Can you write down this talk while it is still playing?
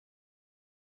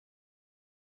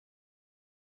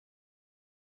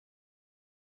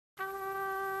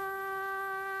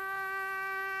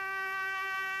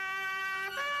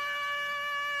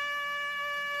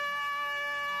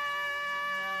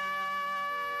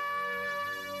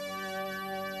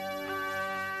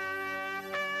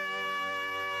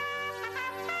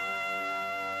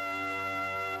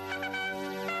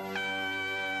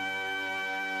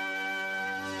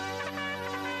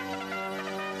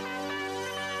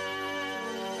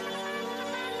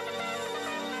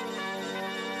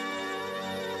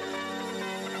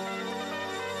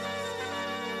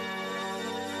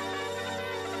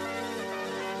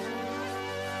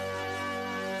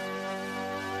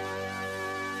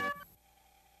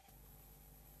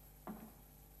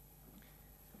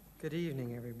Good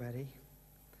evening, everybody.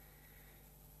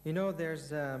 You know,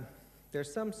 there's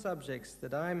some subjects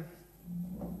that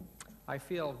I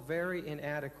feel very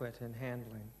inadequate in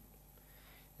handling.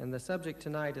 And the subject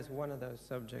tonight is one of those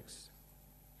subjects.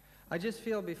 I just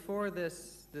feel before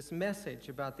this message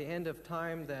about the end of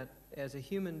time that as a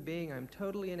human being I'm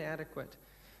totally inadequate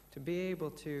to be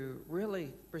able to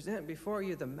really present before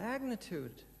you the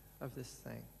magnitude of this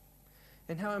thing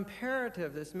and how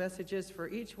imperative this message is for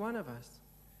each one of us.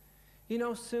 You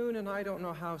know, soon, and I don't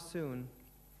know how soon,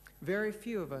 very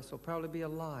few of us will probably be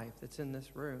alive that's in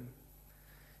this room.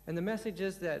 And the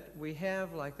messages that we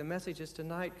have, like the messages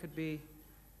tonight, could be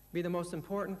the most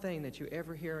important thing that you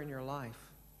ever hear in your life.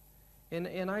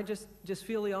 And I just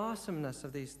feel the awesomeness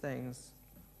of these things.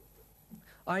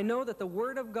 I know that the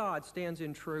Word of God stands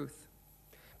in truth,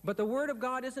 but the Word of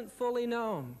God isn't fully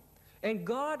known. And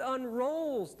God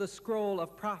unrolls the scroll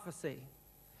of prophecy.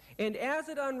 And as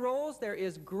it unrolls, there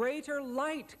is greater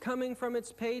light coming from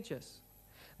its pages.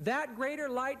 That greater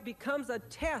light becomes a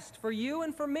test for you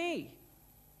and for me.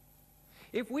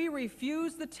 If we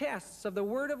refuse the tests of the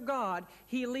Word of God,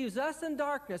 He leaves us in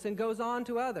darkness and goes on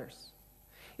to others.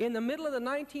 In the middle of the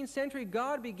 19th century,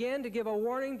 God began to give a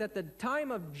warning that the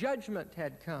time of judgment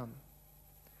had come.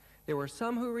 There were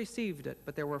some who received it,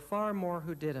 but there were far more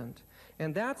who didn't.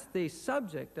 And that's the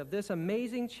subject of this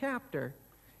amazing chapter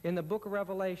in the book of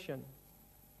Revelation.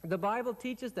 The Bible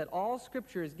teaches that all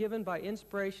Scripture is given by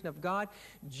inspiration of God.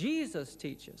 Jesus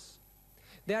teaches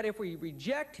that if we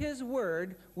reject His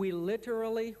Word, we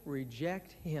literally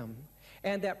reject Him.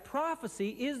 And that prophecy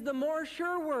is the more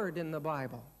sure word in the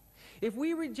Bible. If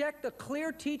we reject the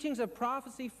clear teachings of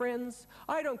prophecy, friends,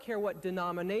 I don't care what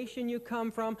denomination you come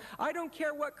from. I don't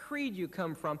care what creed you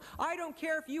come from. I don't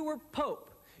care if you were Pope.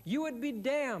 You would be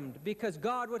damned because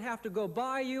God would have to go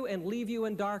by you and leave you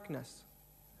in darkness.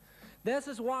 This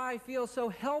is why I feel so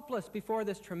helpless before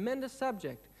this tremendous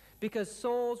subject, because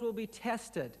souls will be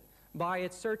tested by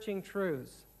its searching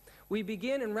truths. We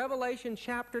begin in Revelation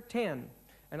chapter 10,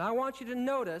 and I want you to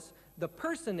notice the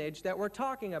personage that we're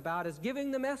talking about is giving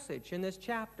the message in this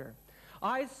chapter.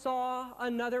 I saw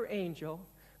another angel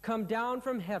come down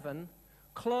from heaven,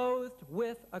 clothed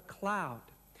with a cloud.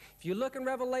 If you look in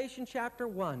Revelation chapter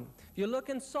 1, if you look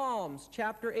in Psalms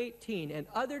chapter 18 and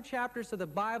other chapters of the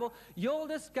Bible, you'll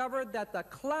discover that the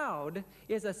cloud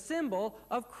is a symbol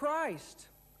of Christ.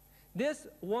 This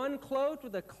one clothed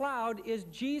with a cloud is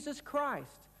Jesus Christ,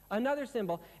 another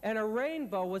symbol, and a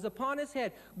rainbow was upon his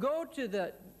head. Go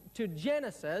to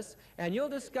Genesis, and you'll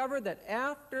discover that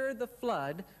after the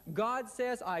flood, God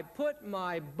says, I put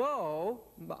my bow,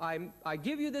 I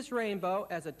give you this rainbow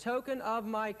as a token of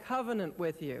my covenant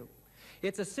with you.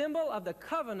 It's a symbol of the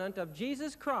covenant of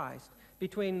Jesus Christ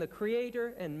between the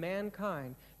Creator and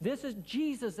mankind. This is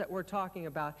Jesus that we're talking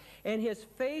about. And His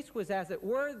face was as it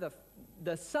were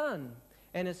the sun,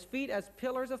 and His feet as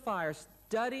pillars of fire.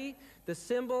 Study the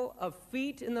symbol of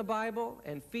feet in the Bible,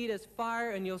 and feet as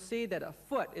fire, and you'll see that a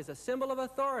foot is a symbol of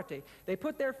authority. They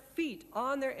put their feet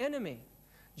on their enemy.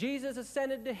 Jesus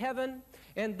ascended to heaven,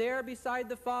 and there beside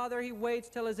the Father He waits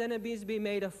till His enemies be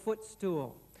made a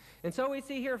footstool. And so we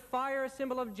see here fire, a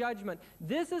symbol of judgment.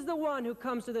 This is the one who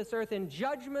comes to this earth in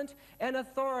judgment and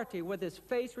authority, with His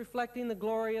face reflecting the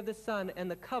glory of the sun and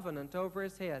the covenant over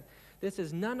His head. This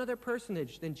is none other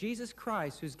personage than Jesus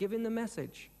Christ, who's giving the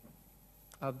message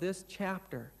of this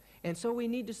chapter. And so we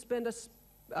need to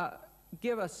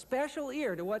give a special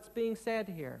ear to what's being said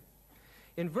here.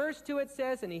 In verse 2 it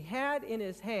says, and he had in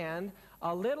his hand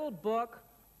a little book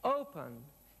open,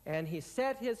 and he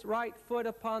set his right foot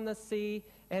upon the sea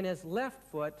and his left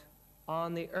foot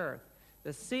on the earth.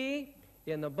 The sea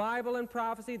in the Bible and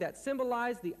prophecy, that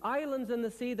symbolized the islands in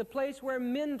the sea, the place where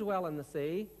men dwell in the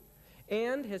sea.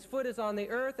 And his foot is on the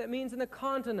earth, that means in the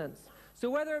continents. So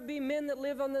whether it be men that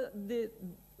live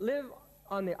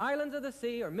on the islands of the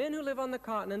sea or men who live on the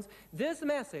continents, this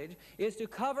message is to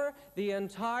cover the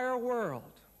entire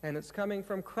world, and it's coming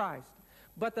from Christ.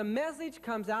 But the message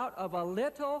comes out of a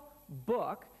little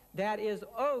book that is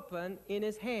open in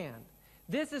his hand.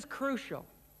 This is crucial.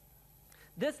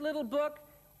 This little book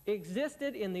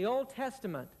existed in the Old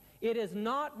Testament. It is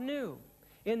not new.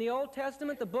 In the Old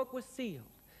Testament, the book was sealed.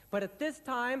 But at this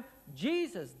time,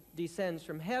 Jesus descends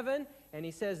from heaven, and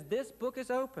He says, this book is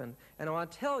open. And I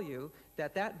want to tell you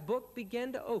that that book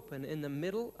began to open in the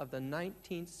middle of the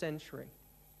 19th century.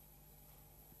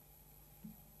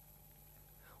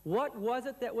 What was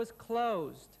it that was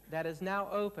closed that is now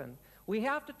open? We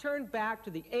have to turn back to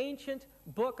the ancient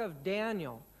book of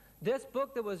Daniel. This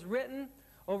book that was written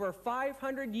over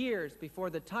 500 years before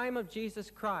the time of Jesus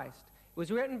Christ. It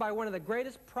was written by one of the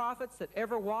greatest prophets that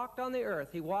ever walked on the earth.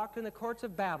 He walked in the courts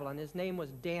of Babylon. His name was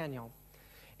Daniel.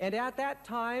 And at that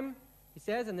time, he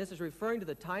says, and this is referring to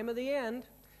the time of the end,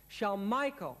 shall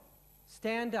Michael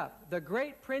stand up. The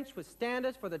great prince which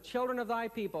standeth for the children of thy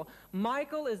people.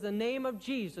 Michael is the name of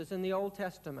Jesus in the Old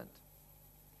Testament.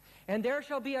 And there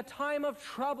shall be a time of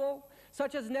trouble,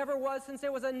 such as never was since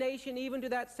there was a nation even to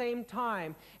that same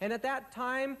time. And at that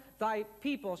time thy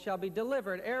people shall be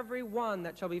delivered, every one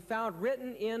that shall be found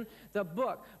written in the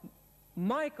book.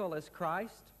 Michael is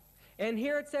Christ. And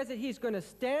here it says that he's going to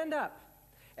stand up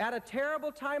at a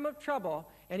terrible time of trouble,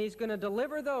 and he's going to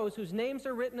deliver those whose names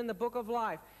are written in the book of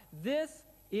life. This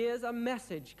is a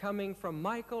message coming from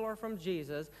Michael or from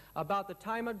Jesus about the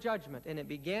time of judgment, and it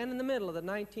began in the middle of the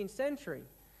 19th century.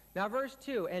 Now verse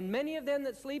 2, and many of them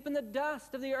that sleep in the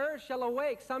dust of the earth shall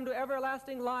awake, some to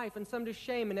everlasting life, and some to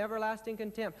shame and everlasting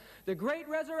contempt. The great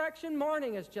resurrection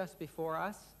morning is just before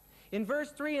us. In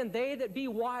verse 3, and they that be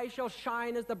wise shall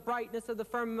shine as the brightness of the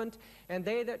firmament, and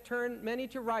they that turn many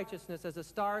to righteousness as the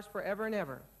stars forever and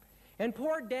ever. And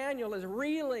poor Daniel is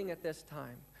reeling at this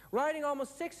time, writing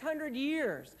almost 600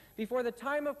 years before the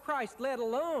time of Christ, let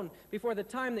alone before the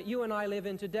time that you and I live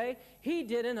in today. He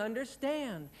didn't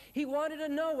understand. He wanted to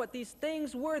know what these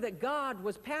things were that God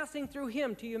was passing through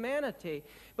him to humanity.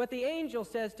 But the angel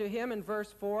says to him in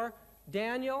verse 4,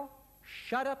 Daniel,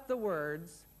 shut up the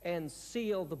words and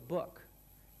seal the book,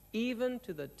 even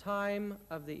to the time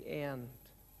of the end.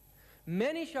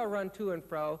 Many shall run to and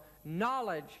fro,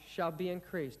 knowledge shall be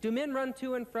increased. Do men run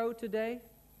to and fro today?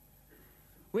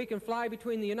 We can fly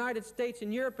between the United States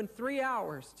and Europe in 3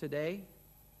 hours today.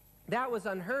 That was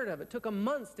unheard of. It took a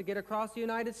month to get across the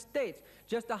United States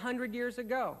just 100 years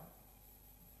ago.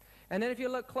 And then if you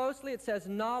look closely, it says,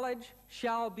 knowledge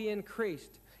shall be increased.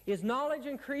 Is knowledge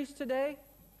increased today?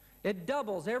 It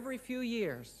doubles every few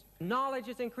years. Knowledge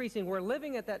is increasing. We're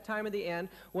living at that time of the end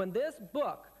when this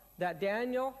book that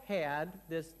Daniel had,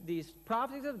 these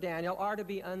prophecies of Daniel, are to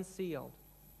be unsealed.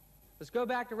 Let's go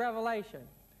back to Revelation.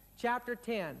 Chapter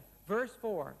 10, verse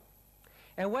 4.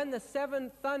 And when the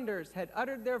 7 thunders had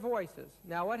uttered their voices.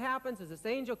 Now what happens is this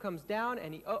angel comes down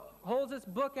and he holds this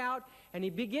book out and he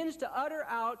begins to utter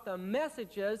out the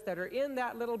messages that are in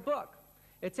that little book.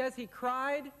 It says he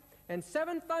cried and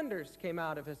 7 thunders came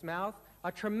out of his mouth.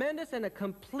 A tremendous and a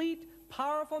complete,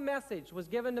 powerful message was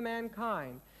given to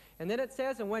mankind. And then it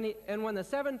says, and when the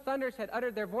 7 thunders had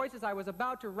uttered their voices, I was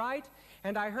about to write,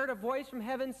 and I heard a voice from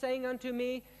heaven saying unto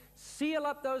me, seal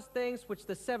up those things which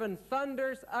the 7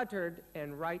 thunders uttered,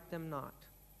 and write them not.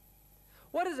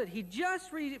 What is it? He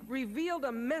just revealed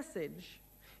a message.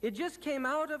 It just came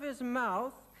out of his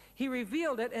mouth. He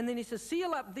revealed it, and then he says,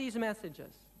 seal up these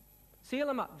messages. Seal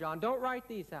them up, John. Don't write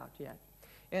these out yet.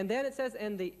 And then it says,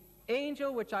 and the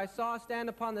angel which I saw stand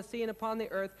upon the sea and upon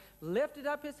the earth lifted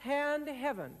up his hand to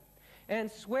heaven,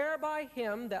 and swear by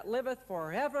him that liveth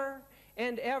forever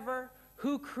and ever,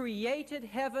 who created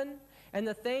heaven, and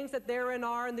the things that therein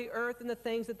are, and the earth and the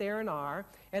things that therein are,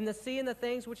 and the sea and the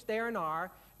things which therein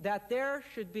are, that there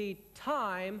should be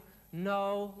time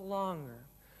no longer.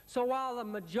 So while the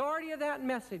majority of that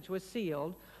message was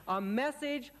sealed, a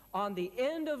message on the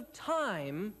end of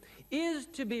time is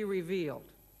to be revealed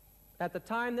at the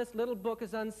time this little book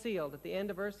is unsealed, at the end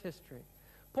of Earth's history.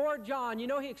 Poor John, you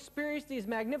know, he experienced these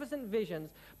magnificent visions,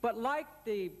 but like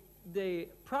the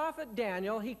prophet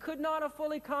Daniel, he could not have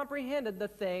fully comprehended the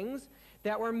things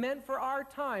that were meant for our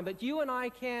time, but you and I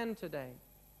can today.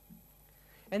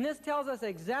 And this tells us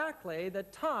exactly the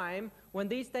time when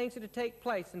these things are to take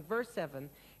place. In verse 7,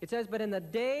 it says, but in the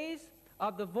days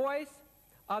of the voice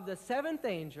of the 7th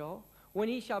angel, when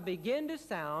he shall begin to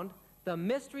sound, the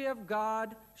mystery of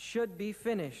God should be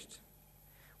finished.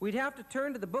 We'd have to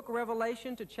turn to the book of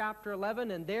Revelation to chapter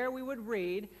 11, and there we would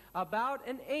read about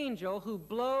an angel who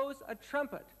blows a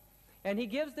trumpet. And he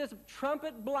gives this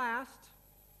trumpet blast,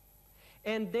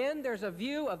 and then there's a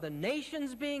view of the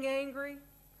nations being angry,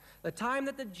 the time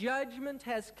that the judgment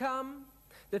has come,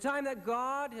 the time that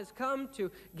God has come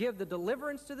to give the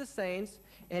deliverance to the saints,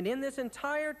 and in this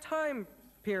entire time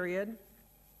period,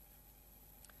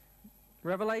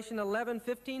 Revelation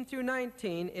 11:15 through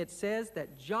 19, it says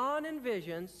that John in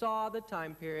vision saw the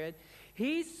time period.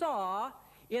 He saw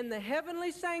in the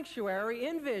heavenly sanctuary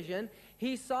in vision,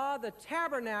 he saw the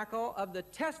tabernacle of the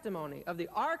testimony, of the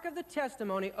ark of the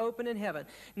testimony open in heaven.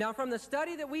 Now from the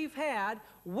study that we've had,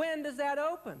 when does that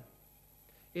open?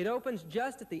 It opens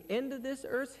just at the end of this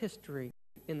earth's history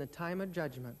in the time of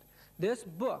judgment. This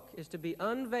book is to be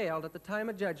unveiled at the time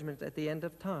of judgment at the end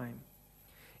of time.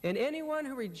 And anyone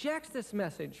who rejects this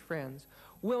message, friends,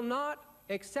 will not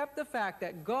accept the fact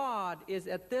that God is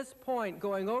at this point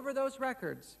going over those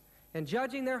records and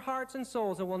judging their hearts and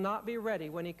souls, and will not be ready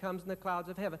when he comes in the clouds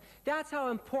of heaven. That's how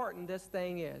important this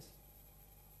thing is.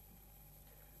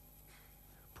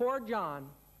 Poor John.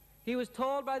 He was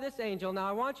told by this angel, now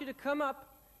I want you to come up,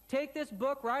 take this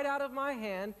book right out of my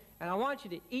hand, and I want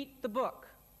you to eat the book.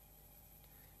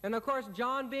 And of course,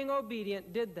 John, being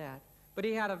obedient, did that. But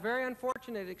he had a very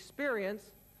unfortunate experience.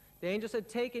 The angel said,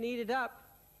 take and eat it up,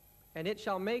 and it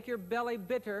shall make your belly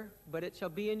bitter, but it shall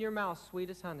be in your mouth sweet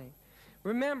as honey.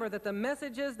 Remember that the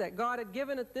messages that God had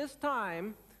given at this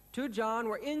time to John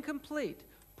were incomplete.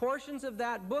 Portions of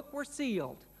that book were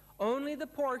sealed. Only the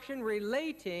portion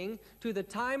relating to the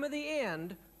time of the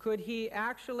end could he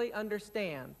actually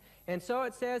understand. And so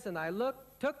it says, and I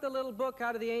took the little book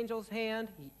out of the angel's hand,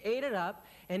 he ate it up,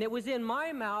 and it was in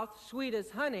my mouth sweet as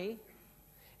honey.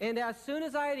 And as soon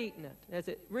as I had eaten it, as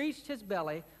it reached his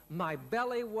belly, my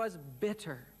belly was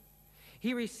bitter.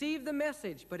 He received the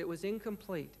message, but it was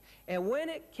incomplete. And when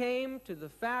it came to the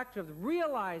fact of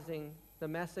realizing the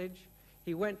message,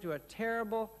 he went through a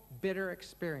terrible, bitter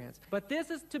experience. But this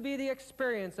is to be the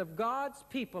experience of God's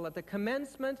people at the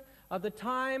commencement of the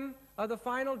time of the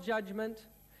final judgment.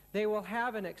 They will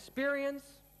have an experience,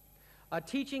 a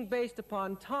teaching based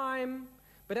upon time,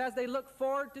 but as they look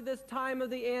forward to this time of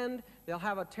the end, they'll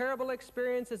have a terrible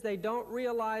experience as they don't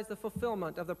realize the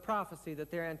fulfillment of the prophecy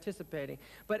that they're anticipating.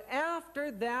 But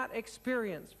after that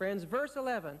experience, friends, verse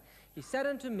 11, he said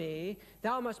unto me,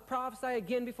 thou must prophesy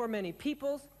again before many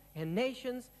peoples and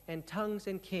nations and tongues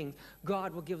and kings.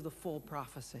 God will give the full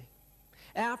prophecy.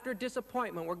 After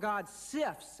disappointment, where God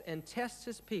sifts and tests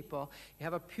his people, you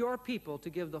have a pure people to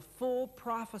give the full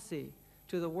prophecy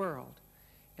to the world.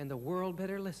 And the world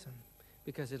better listen,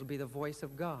 because it'll be the voice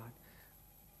of God.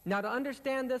 Now, to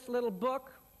understand this little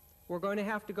book, we're going to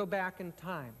have to go back in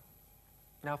time.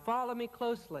 Now, follow me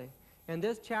closely, and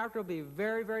this chapter will be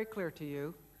very, very clear to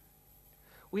you.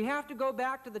 We have to go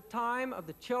back to the time of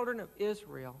the children of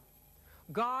Israel.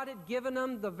 God had given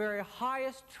them the very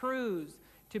highest truths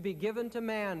to be given to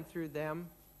man through them.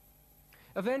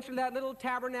 Eventually, that little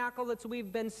tabernacle that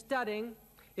we've been studying,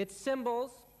 its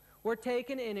symbols were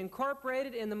taken and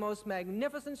incorporated in the most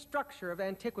magnificent structure of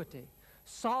antiquity.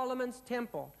 Solomon's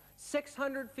temple,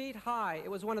 600 feet high.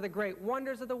 It was one of the great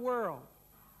wonders of the world.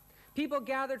 People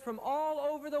gathered from all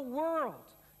over the world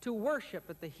to worship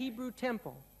at the Hebrew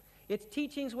temple. Its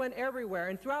teachings went everywhere,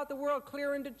 and throughout the world,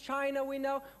 clear into China, we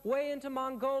know, way into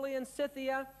Mongolia and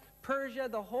Scythia, Persia,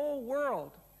 the whole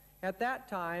world. At that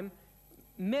time,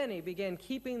 many began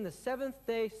keeping the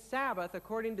seventh-day Sabbath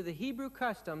according to the Hebrew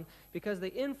custom because of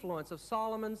the influence of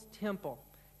Solomon's temple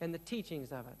and the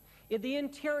teachings of it. The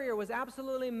interior was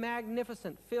absolutely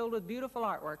magnificent, filled with beautiful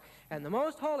artwork, and the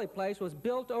most holy place was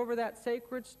built over that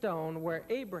sacred stone where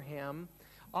Abraham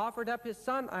offered up his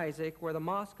son Isaac, where the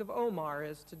Mosque of Omar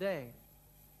is today.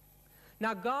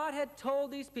 Now, God had told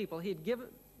these people,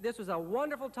 this was a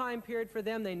wonderful time period for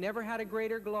them. They never had a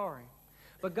greater glory.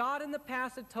 But God in the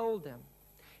past had told them,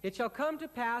 it shall come to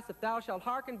pass, if thou shalt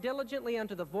hearken diligently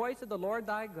unto the voice of the Lord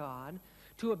thy God,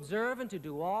 to observe and to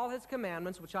do all his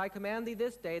commandments, which I command thee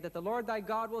this day, that the Lord thy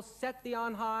God will set thee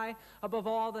on high above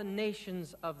all the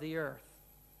nations of the earth.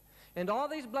 And all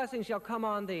these blessings shall come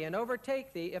on thee and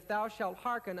overtake thee if thou shalt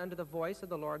hearken unto the voice of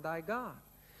the Lord thy God.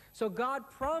 So God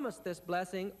promised this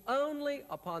blessing only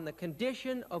upon the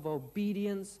condition of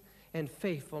obedience and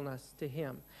faithfulness to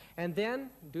him. And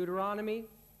then, Deuteronomy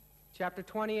chapter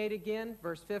 28 again,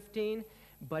 verse 15,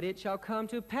 but it shall come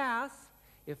to pass,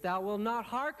 if thou wilt not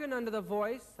hearken unto the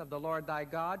voice of the Lord thy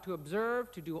God, to observe,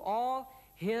 to do all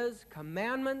his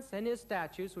commandments and his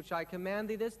statutes, which I command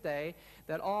thee this day,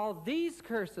 that all these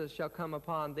curses shall come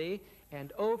upon thee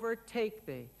and overtake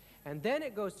thee. And then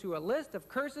it goes through a list of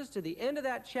curses to the end of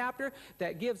that chapter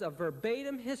that gives a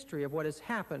verbatim history of what has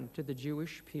happened to the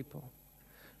Jewish people.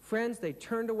 Friends, they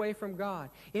turned away from God.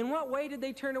 In what way did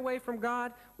they turn away from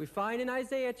God? We find in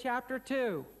Isaiah chapter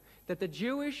 2 that the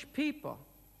Jewish people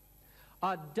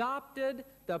adopted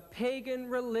the pagan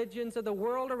religions of the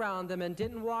world around them and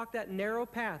didn't walk that narrow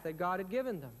path that God had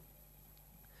given them.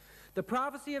 The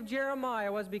prophecy of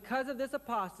Jeremiah was because of this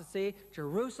apostasy,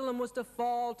 Jerusalem was to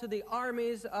fall to the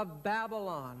armies of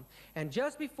Babylon. And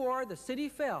just before the city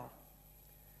fell,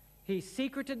 he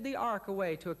secreted the ark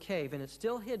away to a cave, and it's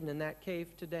still hidden in that cave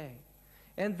today.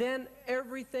 And then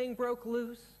everything broke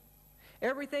loose.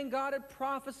 Everything God had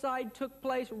prophesied took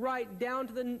place right down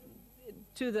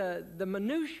to the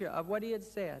minutia of what he had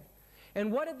said.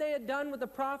 And what had they had done with the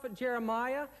prophet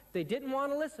Jeremiah? They didn't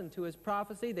want to listen to his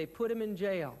prophecy. They put him in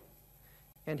jail.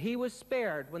 And he was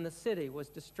spared when the city was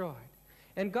destroyed.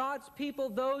 And God's people,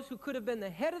 those who could have been the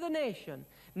head of the nation,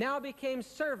 now became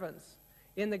servants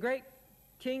in the great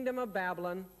kingdom of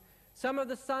Babylon, Some of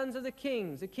the sons of the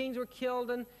kings were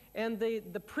killed, and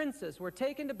the princes were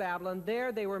taken to Babylon.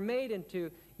 There they were made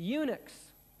into eunuchs.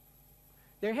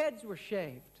 Their heads were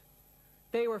shaved.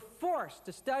 They were forced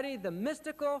to study the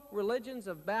mystical religions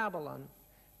of Babylon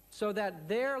so that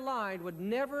their line would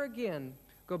never again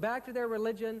go back to their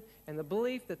religion and the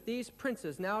belief that these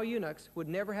princes, now eunuchs, would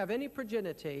never have any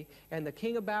progeny, and the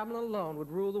king of Babylon alone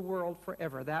would rule the world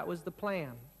forever. That was the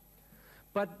plan.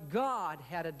 But God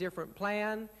had a different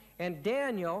plan, and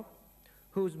Daniel,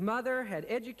 whose mother had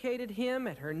educated him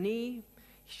at her knee,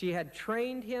 she had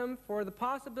trained him for the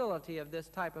possibility of this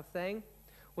type of thing,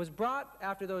 was brought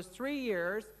after those 3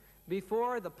 years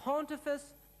before the Pontifex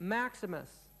Maximus,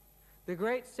 the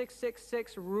great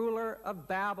 666 ruler of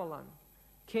Babylon,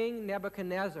 King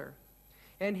Nebuchadnezzar.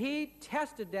 And he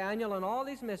tested Daniel on all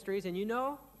these mysteries, and you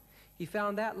know, he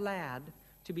found that lad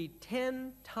to be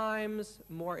 10 times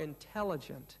more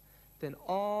intelligent than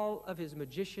all of his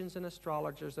magicians and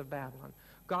astrologers of Babylon.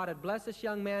 God had blessed this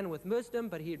young man with wisdom,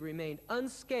 but he had remained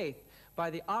unscathed by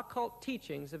the occult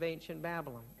teachings of ancient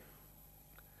Babylon.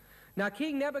 Now,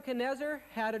 King Nebuchadnezzar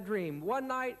had a dream. One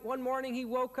morning he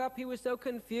woke up, he was so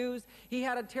confused, he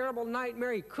had a terrible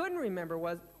nightmare. He couldn't remember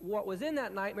what was in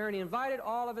that nightmare, and he invited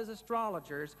all of his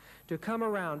astrologers to come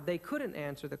around. They couldn't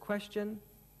answer the question.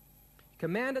 He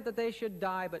commanded that they should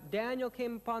die, but Daniel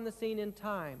came upon the scene in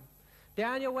time.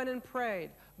 Daniel went and prayed.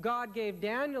 God gave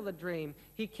Daniel the dream.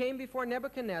 He came before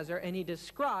Nebuchadnezzar, and he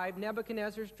described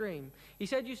Nebuchadnezzar's dream. He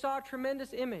said, "You saw a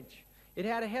tremendous image. It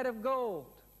had a head of gold.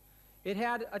 It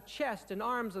had a chest and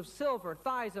arms of silver,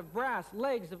 thighs of brass,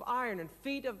 legs of iron, and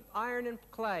feet of iron and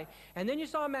clay. And then you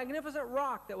saw a magnificent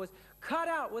rock that was cut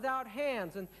out without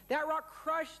hands. And that rock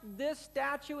crushed this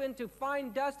statue into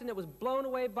fine dust, and it was blown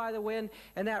away by the wind.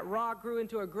 And that rock grew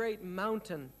into a great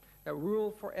mountain that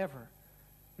ruled forever."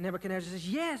 Nebuchadnezzar says,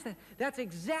 "Yes, that's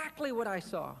exactly what I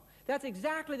saw. That's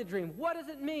exactly the dream. What does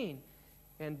it mean?"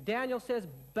 And Daniel says,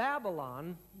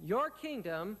 "Babylon, your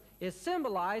kingdom, is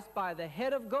symbolized by the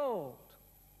head of gold.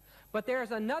 But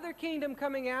there's another kingdom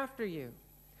coming after you.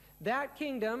 That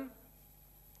kingdom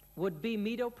would be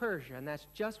Medo-Persia," and that's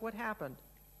just what happened.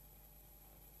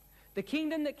 The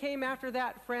kingdom that came after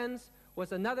that, friends,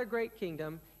 was another great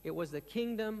kingdom. It was the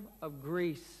kingdom of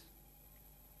Greece.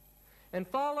 And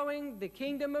following the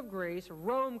kingdom of Greece,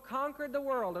 Rome conquered the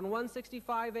world in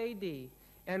 165 AD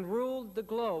and ruled the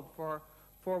globe for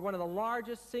one of the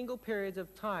largest single periods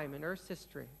of time in Earth's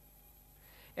history.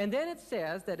 And then it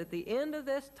says that at the end of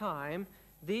this time,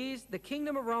 the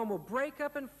kingdom of Rome will break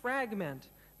up and fragment,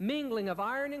 mingling of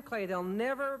iron and clay. They'll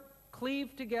never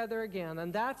cleave together again.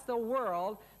 And that's the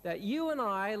world that you and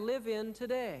I live in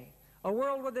today. A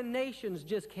world where the nations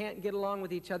just can't get along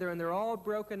with each other and they're all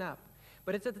broken up.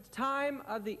 But it's at the time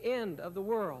of the end of the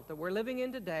world that we're living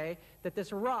in today that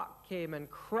this rock came and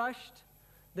crushed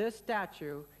this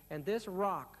statue, and this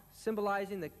rock,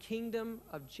 symbolizing the kingdom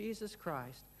of Jesus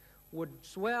Christ, would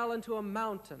swell into a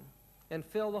mountain and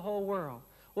fill the whole world.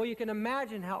 Well, you can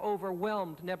imagine how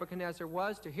overwhelmed Nebuchadnezzar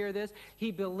was to hear this.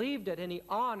 He believed it, and he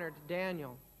honored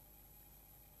Daniel.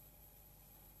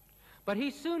 But he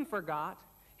soon forgot.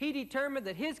 He determined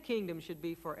that his kingdom should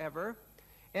be forever.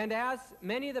 And as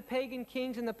many of the pagan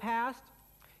kings in the past,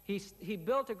 he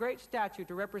built a great statue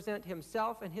to represent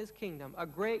himself and his kingdom, a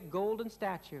great golden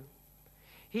statue.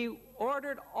 He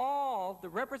ordered all the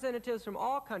representatives from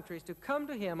all countries to come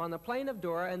to him on the plain of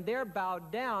Dura, and there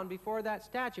bowed down before that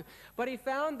statue. But he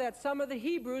found that some of the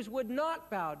Hebrews would not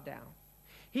bow down.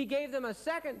 He gave them a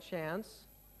second chance,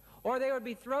 or they would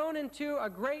be thrown into a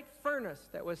great furnace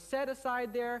that was set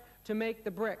aside there to make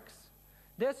the bricks.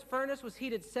 This furnace was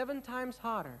heated 7 times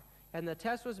hotter, and the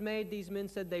test was made. These men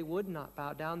said they would not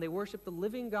bow down. They worshiped the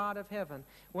living God of heaven.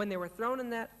 When they were thrown in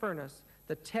that furnace,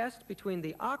 the test between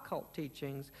the occult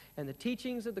teachings and the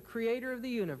teachings of the creator of the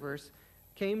universe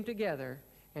came together,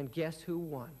 and guess who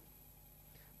won?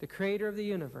 The creator of the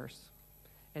universe.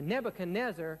 And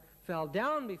Nebuchadnezzar fell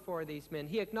down before these men.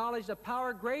 He acknowledged a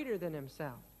power greater than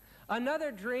himself.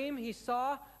 Another dream, he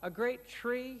saw a great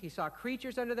tree. He saw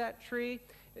creatures under that tree,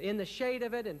 in the shade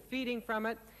of it and feeding from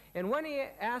it. And when he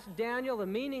asked Daniel the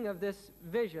meaning of this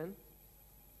vision,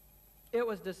 it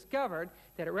was discovered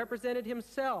that it represented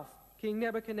himself, King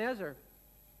Nebuchadnezzar.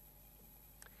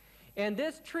 And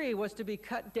this tree was to be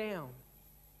cut down.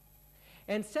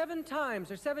 And 7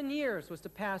 times, or 7 years, was to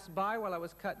pass by while it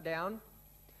was cut down.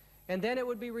 And then it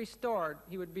would be restored.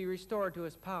 He would be restored to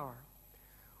his power.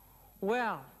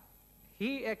 Well,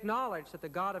 he acknowledged that the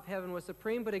God of heaven was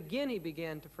supreme, but again he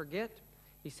began to forget.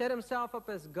 He set himself up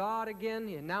as God again.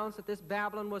 He announced that this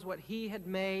Babylon was what he had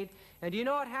made. And do you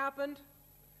know what happened?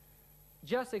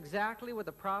 Just exactly what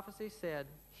the prophecy said.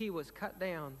 He was cut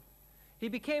down. He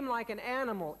became like an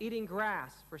animal eating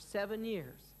grass for 7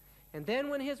 years. And then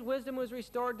when his wisdom was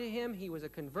restored to him, he was a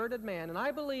converted man. And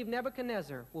I believe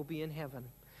Nebuchadnezzar will be in heaven.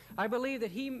 I believe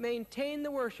that he maintained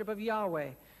the worship of Yahweh,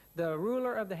 the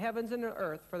ruler of the heavens and the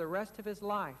earth, for the rest of his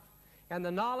life. And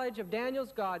the knowledge of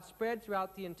Daniel's God spread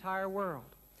throughout the entire world.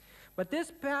 But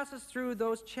this passes through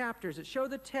those chapters that show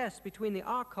the test between the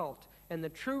occult and the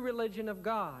true religion of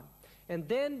God. And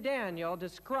then Daniel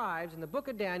describes in the book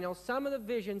of Daniel some of the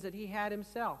visions that he had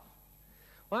himself.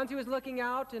 Once he was looking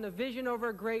out in a vision over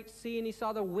a great sea, and he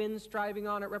saw the wind striving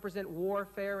on it represent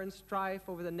warfare and strife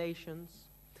over the nations.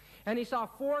 And he saw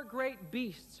 4 great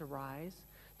beasts arise.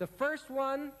 The first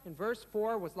one, in verse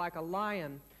 4, was like a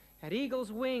lion, had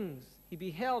eagle's wings. He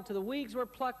beheld till the wings were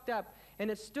plucked up,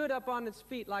 and it stood up on its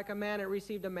feet like a man. It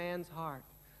received a man's heart.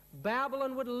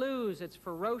 Babylon would lose its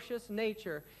ferocious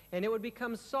nature, and it would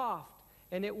become soft,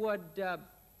 and it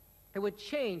would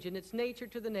change in its nature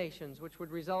to the nations, which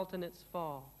would result in its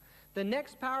fall. The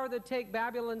next power that would take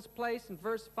Babylon's place in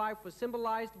verse 5 was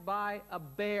symbolized by a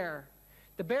bear.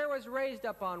 The bear was raised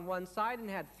up on one side and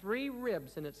had 3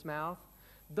 ribs in its mouth.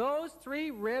 Those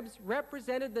 3 ribs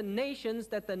represented the nations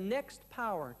that the next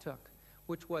power took,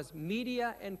 which was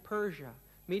Media and Persia.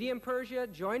 Media and Persia,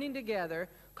 joining together,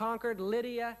 conquered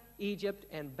Lydia, Egypt,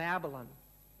 and Babylon.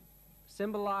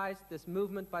 Symbolized this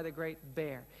movement by the great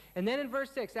bear. And then in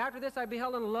verse 6, after this I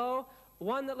beheld, and lo,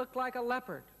 one that looked like a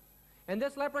leopard. And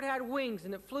this leopard had wings,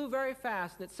 and it flew very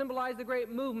fast, and it symbolized the great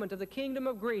movement of the kingdom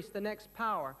of Greece, the next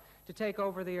power to take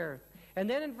over the earth. And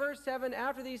then in verse 7,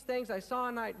 after these things I saw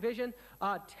in night vision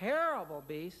a terrible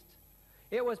beast.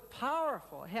 It was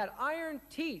powerful. It had iron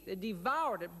teeth. It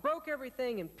devoured. It broke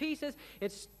everything in pieces.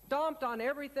 It stomped on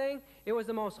everything. It was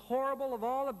the most horrible of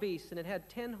all the beasts, and it had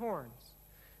 10 horns.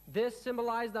 This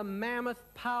symbolized the mammoth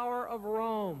power of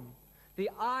Rome, the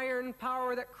iron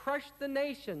power that crushed the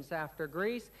nations after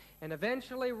Greece, and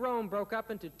eventually Rome broke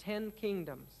up into 10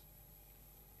 kingdoms.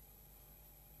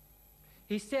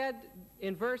 He said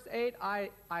in verse 8, I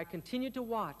continued to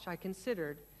watch, I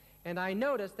considered, and I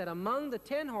noticed that among the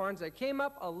 10 horns there came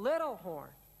up a little horn.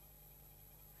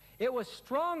 It was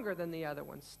stronger than the other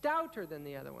ones, stouter than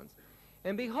the other ones.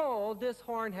 And behold, this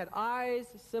horn had eyes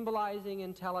symbolizing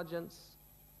intelligence,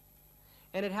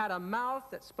 and it had a mouth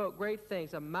that spoke great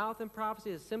things. A mouth in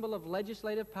prophecy is a symbol of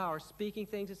legislative power, speaking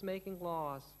things is making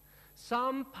laws.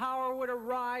 Some power would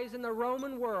arise in the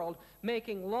Roman world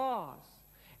making laws.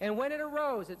 And when it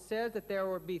arose, it says that there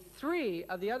would be 3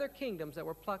 of the other kingdoms that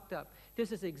were plucked up.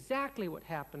 This is exactly what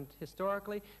happened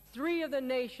historically. 3 of the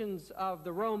nations of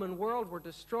the Roman world were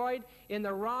destroyed in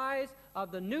the rise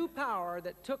of the new power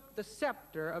that took the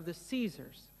scepter of the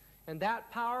Caesars. And that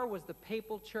power was the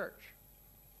papal church.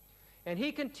 And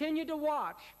he continued to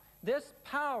watch this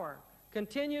power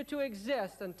continue to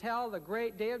exist until the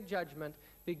great day of judgment,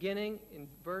 beginning in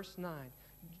verse 9.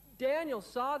 Daniel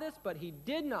saw this, but he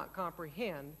did not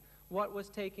comprehend what was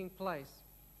taking place.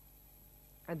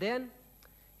 And then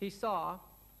he saw,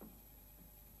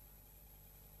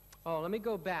 let me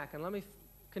go back and let me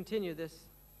continue this.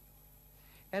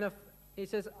 And he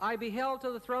says, I beheld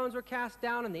till the thrones were cast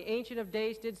down, and the Ancient of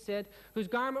Days did sit, whose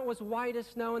garment was white as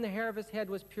snow, and the hair of his head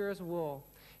was pure as wool.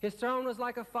 His throne was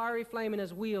like a fiery flame, and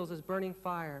his wheels as burning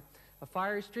fire. A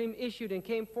fiery stream issued and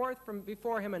came forth from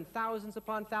before him, and thousands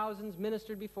upon thousands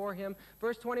ministered before him.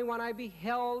 Verse 21, I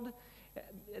beheld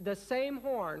the same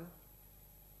horn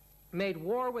made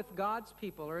war with God's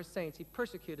people, or his saints. He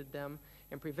persecuted them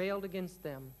and prevailed against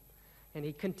them. And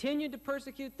he continued to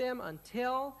persecute them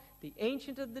until the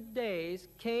Ancient of the Days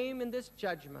came in this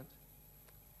judgment.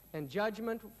 And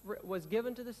judgment was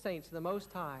given to the saints of the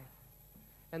Most High.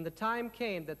 And the time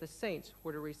came that the saints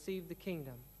were to receive the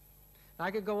kingdom. I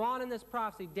could go on in this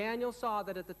prophecy. Daniel saw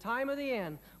that at the time of the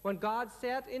end, when God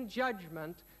set in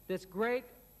judgment this great,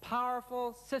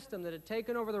 powerful system that had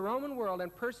taken over the Roman world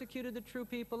and persecuted the true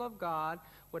people of God,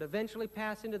 would eventually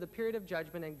pass into the period of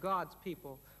judgment, and God's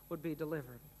people would be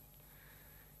delivered.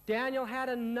 Daniel had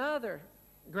another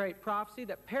great prophecy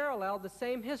that paralleled the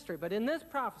same history. But in this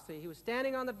prophecy, he was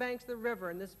standing on the banks of the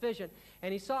river in this vision,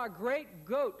 and he saw a great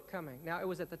goat coming. Now, it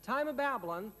was at the time of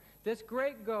Babylon. This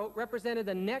great goat represented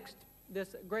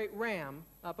this great ram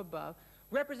up above,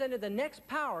 represented the next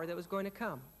power that was going to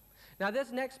come. Now,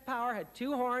 this next power had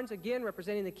 2 horns, again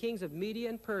representing the kings of Media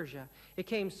and Persia. It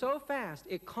came so fast,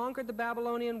 it conquered the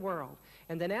Babylonian world.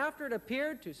 And then after it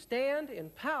appeared to stand in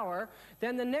power,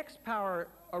 then the next power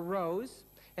arose,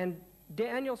 and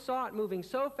Daniel saw it moving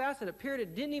so fast it appeared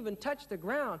it didn't even touch the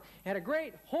ground. It had a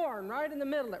great horn right in the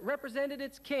middle that represented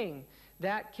its king.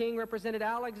 That king represented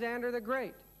Alexander the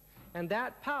Great. And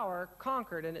that power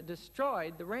conquered, and it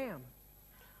destroyed the ram.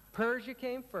 Persia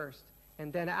came first,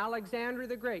 And then Alexander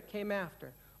the Great came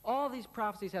after. All these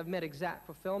prophecies have met exact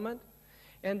fulfillment.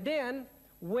 And then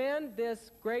when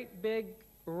this great big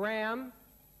ram,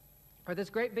 or this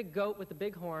great big goat with the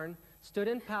big horn, stood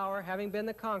in power, having been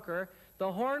the conqueror,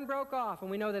 the horn broke off,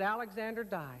 and we know that Alexander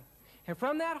died. And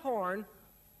from that horn,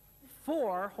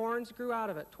 4 horns grew out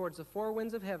of it towards the 4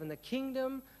 winds of heaven. The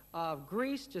kingdom of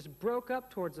Greece just broke up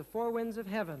towards the 4 winds of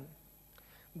heaven.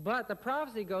 But the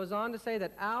prophecy goes on to say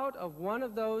that out of one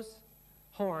of those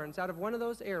horns, out of one of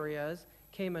those areas,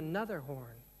 came another horn.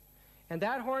 And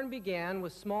that horn began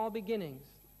with small beginnings.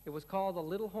 It was called the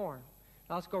little horn.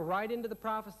 Now let's go right into the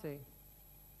prophecy.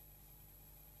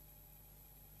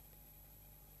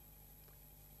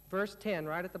 Verse 10,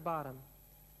 right at the bottom.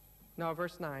 No,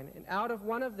 verse 9. And out of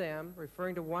one of them,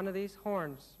 referring to one of these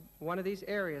horns, one of these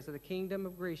areas of the kingdom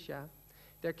of Grecia,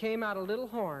 there came out a little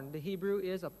horn. The Hebrew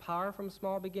is a power from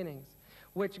small beginnings,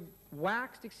 which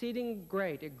waxed exceeding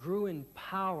great. It grew in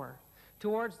power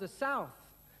towards the south,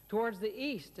 towards the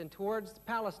east, and towards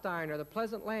Palestine, or the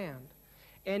pleasant land.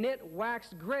 And it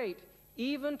waxed great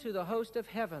even to the host of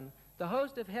heaven. The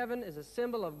host of heaven is a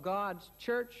symbol of God's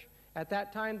church. At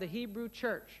that time, the Hebrew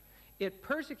church. It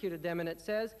persecuted them, and it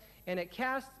says, and it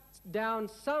cast down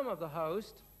some of the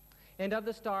host and of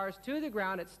the stars to the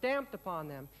ground. It stamped upon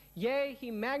them. Yea,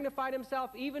 he magnified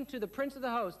himself even to the prince of the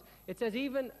host. It says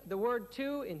even the word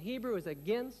to in Hebrew is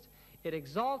against. It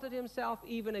exalted himself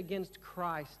even against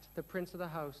Christ, the prince of the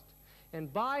host.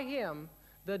 And by him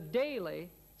the daily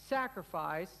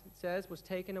sacrifice, it says, was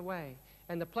taken away,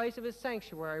 and the place of his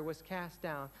sanctuary was cast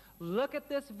down. Look at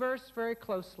this verse very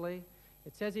closely.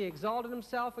 It says he exalted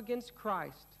himself against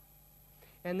Christ.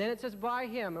 And then it says by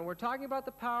him, and we're talking about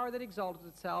the power that exalted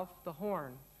itself, the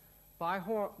horn. By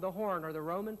the horn, or the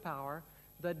Roman power,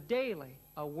 the daily,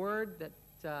 a word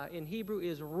that in Hebrew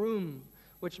is rum,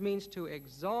 which means to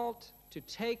exalt, to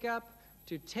take up,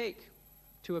 to take,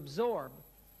 to absorb.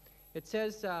 It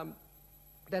says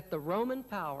that the Roman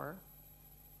power,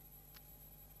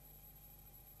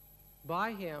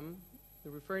 by him,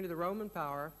 referring to the Roman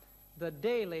power, the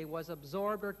daily was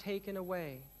absorbed or taken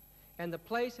away, and the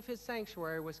place of his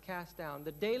sanctuary was cast down.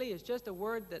 The daily is just a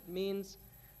word that means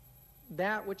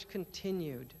that which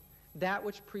continued, that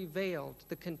which prevailed,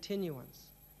 the continuance.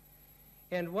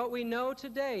 And what we know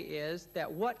today is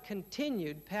that what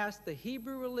continued past the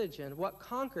Hebrew religion, what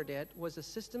conquered it, was a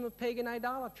system of pagan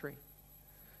idolatry.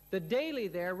 The daily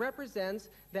there represents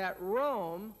that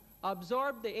Rome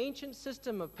absorbed the ancient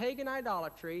system of pagan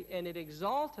idolatry, and it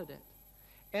exalted it.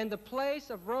 And the place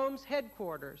of Rome's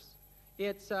headquarters,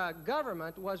 its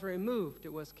government, was removed.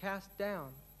 It was cast down.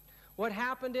 What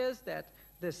happened is that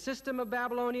the system of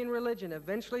Babylonian religion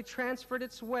eventually transferred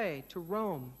its way to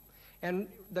Rome. And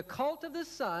the cult of the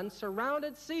sun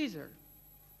surrounded Caesar.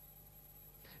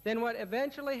 Then what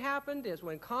eventually happened is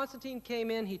when Constantine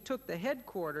came in, he took the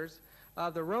headquarters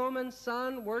of the Roman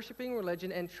sun-worshipping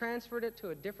religion and transferred it to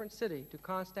a different city, to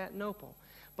Constantinople.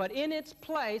 But in its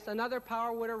place, another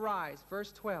power would arise.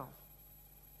 Verse 12.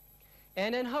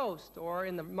 And in host, or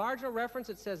in the marginal reference,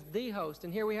 it says the host.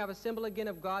 And here we have a symbol again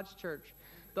of God's church.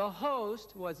 The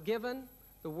host was given,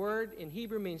 the word in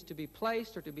Hebrew means to be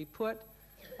placed or to be put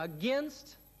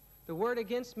against. The word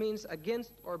against means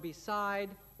against or beside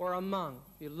or among.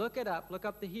 If you look it up, look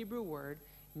up the Hebrew word,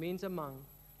 it means among.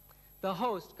 The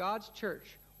host, God's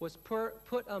church, was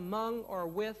put among or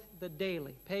with the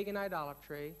daily, pagan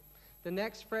idolatry. The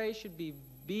next phrase should be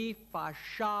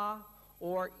bifasha,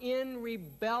 or in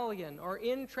rebellion, or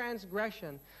in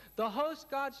transgression. The host,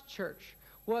 God's church,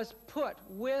 was put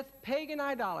with pagan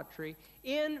idolatry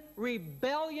in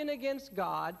rebellion against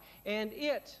God, and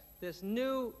it, this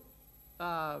new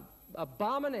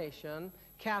abomination,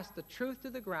 cast the truth to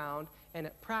the ground, and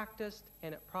it practiced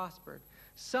and it prospered.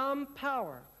 Some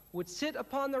power would sit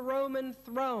upon the Roman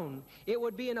throne. It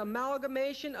would be an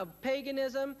amalgamation of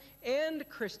paganism and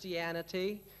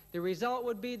Christianity. The result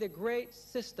would be the great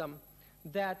system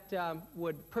that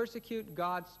would persecute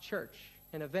God's church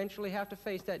and eventually have to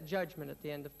face that judgment at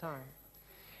the end of time.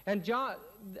 And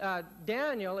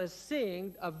Daniel is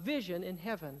seeing a vision in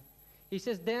heaven. He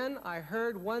says, Then I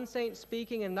heard one saint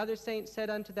speaking, and another saint said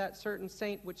unto that certain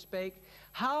saint which spake,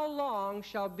 How long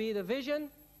shall be the vision,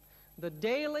 the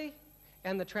daily,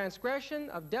 and the transgression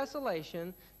of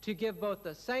desolation, to give both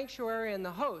the sanctuary and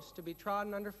the host to be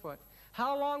trodden underfoot?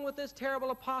 How long will this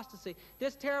terrible apostasy,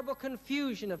 this terrible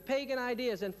confusion of pagan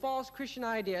ideas and false Christian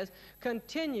ideas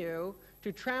continue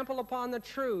to trample upon the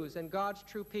truths and God's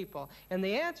true people? And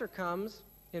the answer comes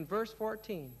in verse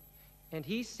 14. And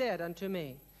he said unto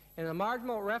me, in the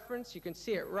marginal reference, you can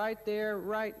see it right there,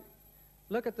 right,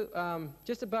 look at the,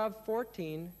 just above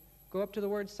 14, Go up to the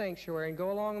word sanctuary and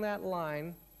go along that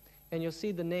line, and you'll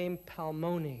see the name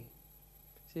Palmoni.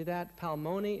 See that?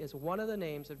 Palmoni is one of the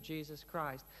names of Jesus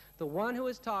Christ. The one who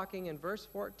is talking in verse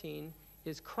 14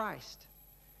 is Christ.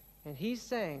 And he's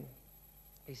saying,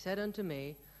 he said unto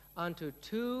me, unto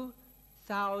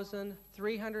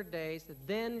 2,300 days,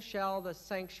 then shall the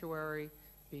sanctuary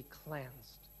be cleansed.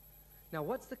 Now,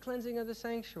 what's the cleansing of the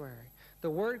sanctuary? The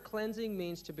word cleansing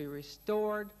means to be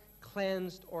restored,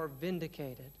 cleansed, or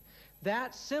vindicated.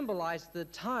 That symbolized the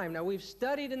time. Now, we've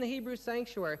studied in the Hebrew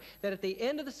sanctuary that at the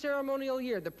end of the ceremonial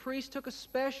year, the priest took a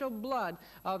special blood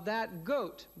of that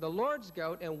goat, the Lord's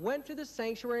goat, and went to the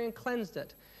sanctuary and cleansed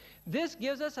it. This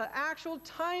gives us an actual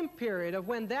time period of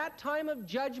when that time of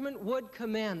judgment would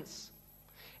commence.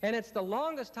 And it's the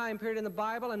longest time period in the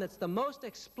Bible, and it's the most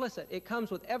explicit. It comes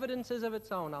with evidences of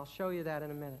its own. I'll show you that in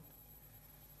a minute.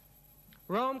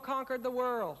 Rome conquered the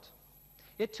world.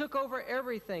 It took over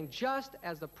everything, just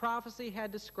as the prophecy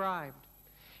had described.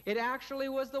 It actually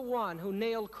was the one who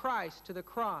nailed Christ to the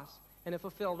cross, and it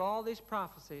fulfilled all these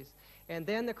prophecies. And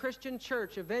then the Christian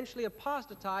church eventually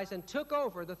apostatized and took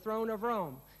over the throne of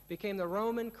Rome, became the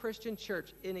Roman Christian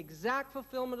church, in exact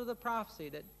fulfillment of the prophecy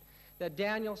that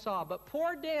Daniel saw. But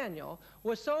poor Daniel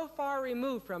was so far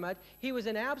removed from it, he was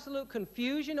in absolute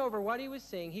confusion over what he was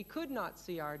seeing. He could not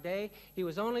see our day. He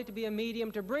was only to be a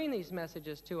medium to bring these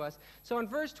messages to us. So in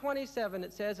verse 27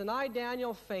 it says, and I,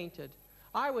 Daniel, fainted.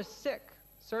 I was sick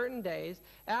certain days.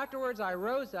 Afterwards I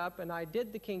rose up, and I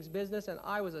did the king's business, and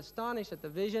I was astonished at the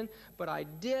vision, but I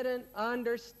didn't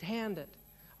understand it.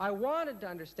 I wanted to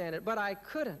understand it, but I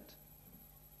couldn't.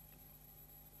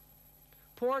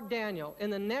 Poor Daniel. In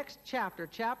the next chapter,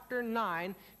 chapter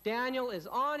 9, Daniel is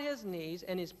on his knees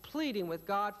and is pleading with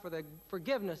God for the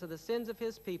forgiveness of the sins of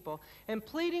his people and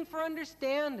pleading for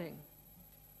understanding.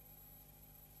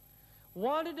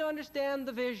 Wanted to understand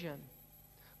the vision.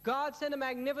 God sent a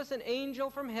magnificent angel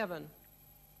from heaven,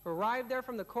 who arrived there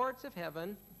from the courts of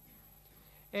heaven,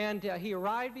 and he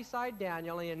arrived beside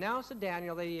Daniel, and he announced to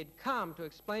Daniel that he had come to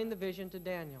explain the vision to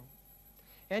Daniel.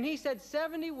 And he said,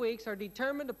 70 weeks are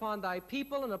determined upon thy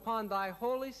people and upon thy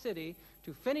holy city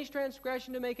to finish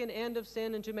transgression, to make an end of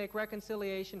sin, and to make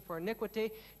reconciliation for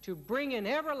iniquity, to bring in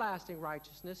everlasting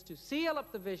righteousness, to seal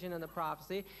up the vision and the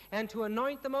prophecy, and to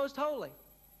anoint the most holy.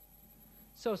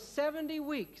 So 70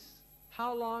 weeks.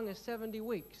 How long is 70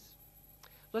 weeks?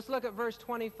 Let's look at verse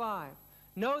 25.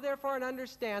 Know therefore and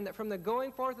understand that from the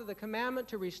going forth of the commandment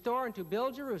to restore and to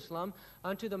build Jerusalem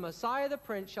unto the Messiah the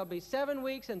Prince shall be 7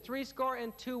 weeks and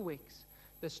 62 weeks.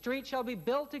 The street shall be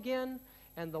built again,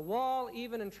 and the wall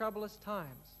even in troublous times.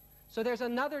 So there's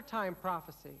another time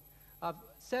prophecy of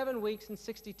 7 weeks and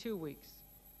 62 weeks.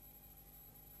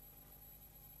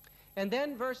 And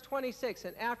then verse 26,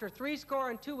 and after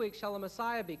 62 weeks shall the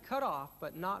Messiah be cut off,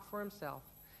 but not for himself.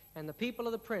 And the people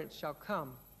of the Prince shall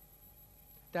come.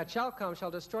 That shall come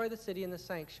shall destroy the city and the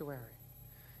sanctuary.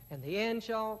 And the end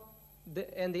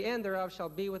thereof shall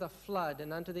be with a flood,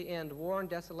 and unto the end war and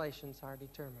desolations are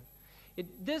determined.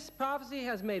 This prophecy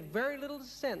has made very little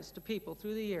sense to people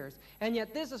through the years, and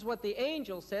yet this is what the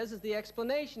angel says is the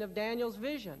explanation of Daniel's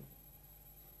vision.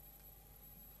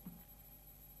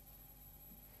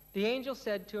 The angel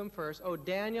said to him first, O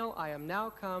Daniel, I am now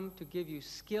come to give you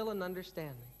skill and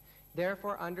understanding.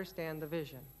 Therefore understand the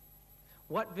vision.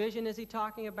 What vision is he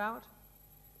talking about?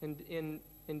 In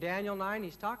Daniel 9,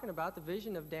 he's talking about the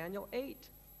vision of Daniel 8.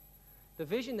 The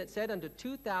vision that said, unto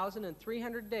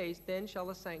 2,300 days, then shall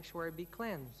the sanctuary be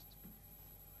cleansed.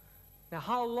 Now,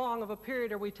 how long of a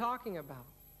period are we talking about?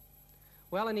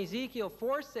 Well, in Ezekiel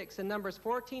 4:6 and Numbers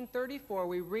 14:34,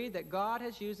 we read that God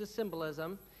has used a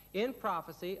symbolism in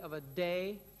prophecy of a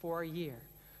day for a year.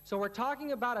 So we're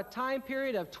talking about a time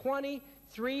period of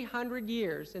 2,300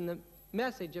 years in the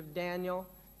message of Daniel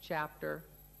chapter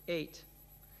 8.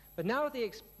 But now with the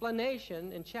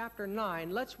explanation in chapter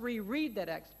 9, let's reread that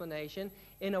explanation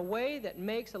in a way that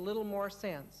makes a little more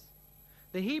sense.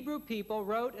 The Hebrew people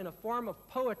wrote in a form of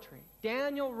poetry.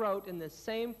 Daniel wrote in the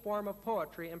same form of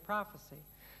poetry and prophecy.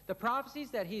 The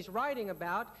prophecies that he's writing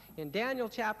about in Daniel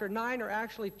chapter 9 are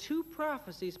actually two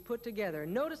prophecies put together.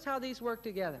 Notice how these work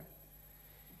together.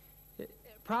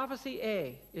 Prophecy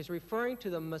A is referring to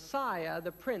the Messiah,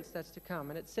 the Prince that's to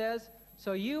come. And it says,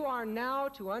 so you are now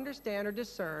to understand or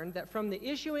discern that from the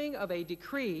issuing of a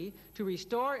decree to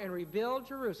restore and rebuild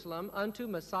Jerusalem unto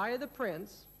Messiah the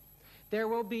Prince, there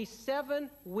will be 7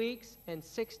 weeks and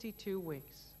 62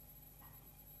 weeks.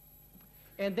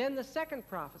 And then the second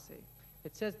prophecy,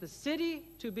 it says the city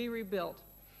to be rebuilt.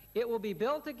 It will be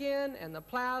built again, and the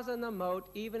plaza and the moat,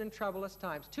 even in troublous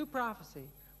times. Two prophecies.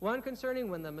 One concerning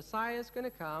when the Messiah is going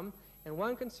to come, and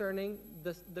one concerning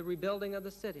the rebuilding of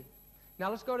the city. Now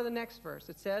let's go to the next verse.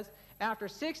 It says, after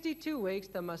 62 weeks,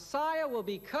 the Messiah will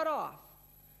be cut off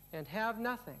and have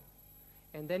nothing.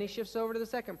 And then he shifts over to the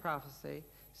second prophecy,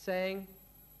 saying,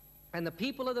 and the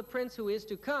people of the prince who is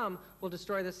to come will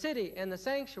destroy the city and the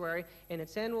sanctuary, and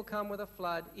its end will come with a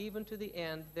flood. Even to the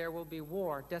end there will be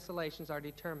war. Desolations are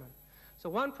determined. So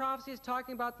one prophecy is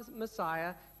talking about the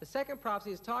Messiah. The second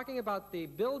prophecy is talking about the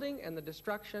building and the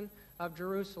destruction of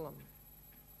Jerusalem.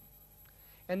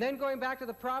 And then going back to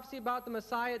the prophecy about the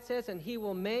Messiah, it says, and he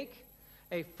will make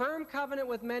a firm covenant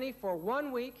with many for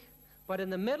 1 week, but in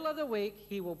the middle of the week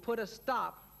he will put a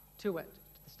stop to it,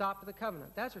 the stop to the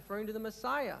covenant. That's referring to the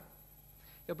Messiah.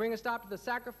 He'll bring a stop to the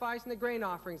sacrifice and the grain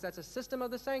offerings. That's a system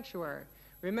of the sanctuary.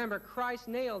 Remember, Christ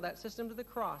nailed that system to the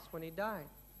cross when he died.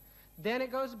 Then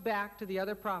it goes back to the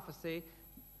other prophecy,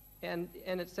 and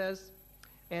it says,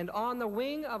 and on the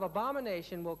wing of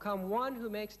abomination will come one who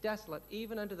makes desolate,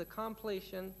 even unto the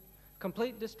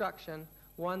complete destruction,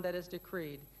 one that is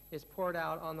decreed, is poured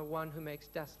out on the one who makes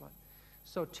desolate.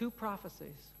 So 2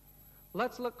 prophecies.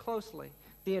 Let's look closely.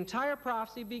 The entire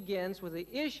prophecy begins with the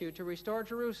issue to restore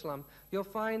Jerusalem. You'll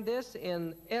find this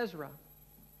in Ezra.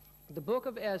 The book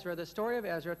of Ezra, the story of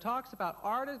Ezra, talks about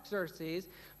Artaxerxes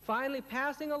finally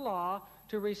passing a law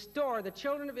to restore the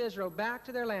children of Israel back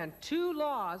to their land. 2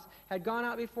 laws had gone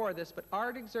out before this, but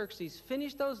Artaxerxes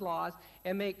finished those laws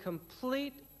and made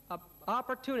complete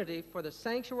opportunity for the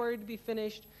sanctuary to be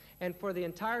finished and for the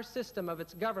entire system of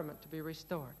its government to be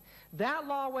restored. That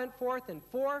law went forth in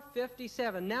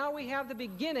 457. Now we have the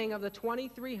beginning of the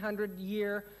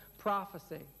 2300-year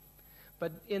prophecy.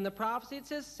 But in the prophecy it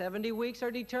says 70 weeks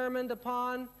are determined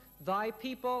upon thy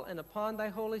people and upon thy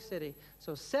holy city.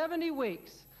 So 70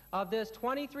 weeks of this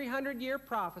 2300-year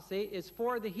prophecy is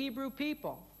for the Hebrew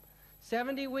people.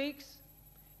 70 weeks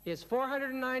is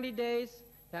 490 days.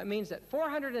 That means that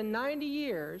 490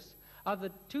 years of the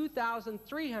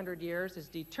 2,300 years is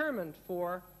determined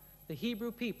for the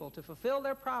Hebrew people to fulfill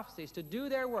their prophecies, to do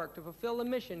their work, to fulfill the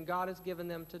mission God has given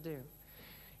them to do.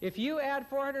 If you add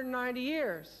 490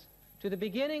 years to the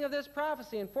beginning of this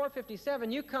prophecy in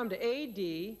 457, you come to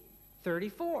A.D.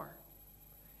 34.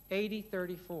 A.D.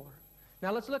 34.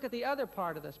 Now let's look at the other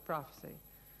part of this prophecy.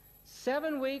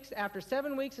 7 weeks, after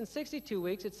 7 weeks and 62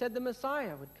 weeks, it said the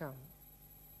Messiah would come,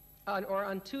 or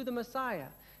unto the Messiah.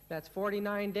 That's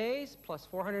 49 days plus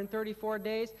 434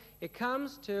 days. It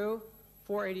comes to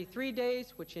 483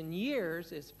 days, which in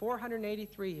years is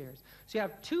 483 years. So you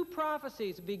have 2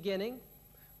 prophecies beginning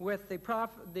with the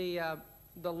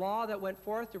law that went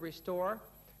forth to restore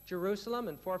Jerusalem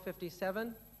in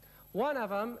 457. One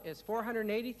of them is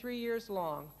 483 years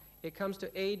long. It comes to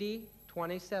A.D.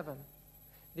 27.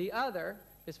 The other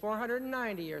is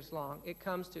 490 years long. It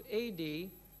comes to A.D.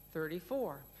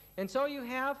 34. And so you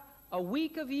have a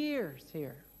week of years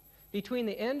here between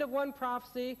the end of one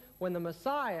prophecy when the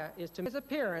Messiah is to make his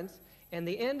appearance and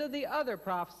the end of the other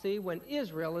prophecy when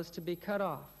Israel is to be cut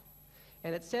off.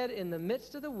 And it said in the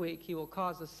midst of the week he will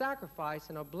cause the sacrifice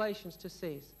and oblations to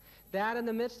cease. That in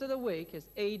the midst of the week is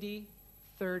A.D.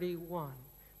 31.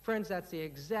 Friends, that's the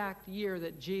exact year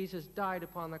that Jesus died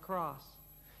upon the cross.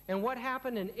 And what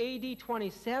happened in A.D.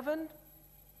 27?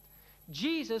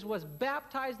 Jesus was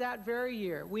baptized that very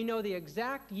year. We know the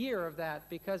exact year of that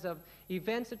because of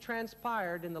events that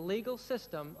transpired in the legal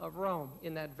system of Rome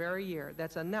in that very year.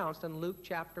 That's announced in Luke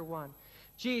chapter 1.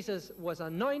 Jesus was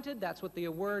anointed. That's what the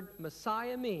word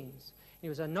Messiah means. He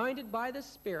was anointed by the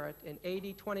Spirit in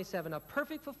A.D. 27, a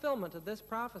perfect fulfillment of this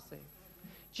prophecy.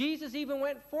 Jesus even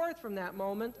went forth from that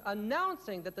moment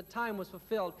announcing that the time was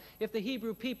fulfilled. If the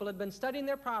Hebrew people had been studying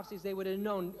their prophecies, they would have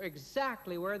known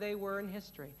exactly where they were in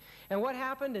history. And what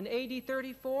happened in A.D.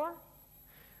 34?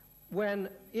 When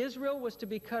Israel was to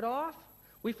be cut off,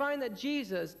 we find that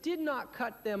Jesus did not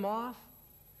cut them off.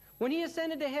 When he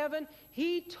ascended to heaven,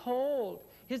 he told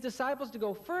his disciples to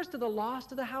go first to the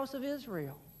lost of the house of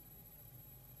Israel.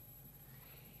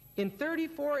 In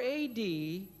 34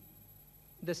 A.D.,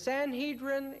 the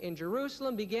Sanhedrin in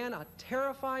Jerusalem began a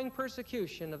terrifying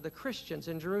persecution of the Christians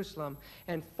in Jerusalem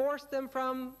and forced them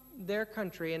from their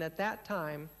country. And at that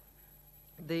time,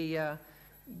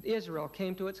 Israel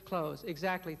came to its close.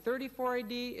 Exactly 34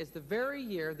 AD is the very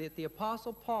year that the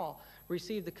Apostle Paul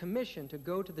received the commission to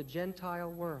go to the Gentile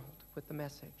world with the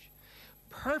message.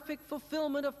 Perfect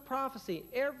fulfillment of prophecy.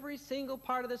 Every single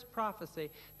part of this prophecy,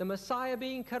 the Messiah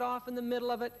being cut off in the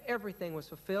middle of it, everything was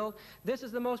fulfilled. This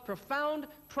is the most profound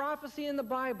prophecy in the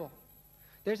Bible.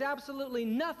 There's absolutely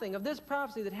nothing of this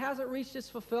prophecy that hasn't reached its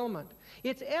fulfillment.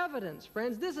 It's evidence,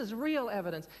 friends. This is real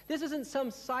evidence. This isn't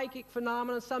some psychic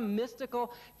phenomenon, some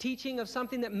mystical teaching of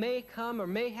something that may come or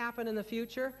may happen in the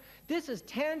future. This is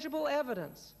tangible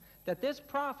evidence that this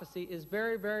prophecy is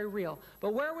very, very real.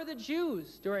 But where were the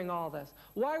Jews during all this?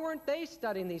 Why weren't they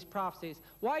studying these prophecies?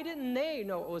 Why didn't they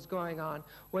know what was going on?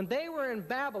 When they were in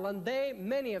Babylon,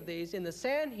 many of these in the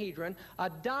Sanhedrin,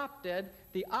 adopted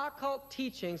the occult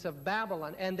teachings of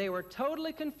Babylon, and they were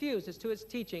totally confused as to its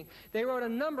teaching. They wrote a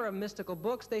number of mystical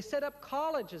books. They set up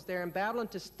colleges there in Babylon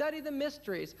to study the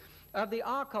mysteries of the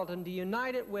occult and to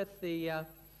unite it with the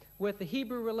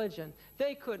Hebrew religion.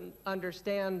 They couldn't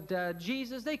understand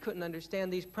Jesus. They couldn't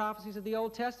understand these prophecies of the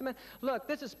Old Testament. Look,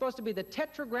 this is supposed to be the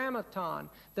Tetragrammaton,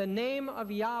 the name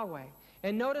of Yahweh.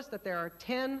 And notice that there are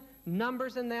 10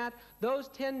 numbers in that. Those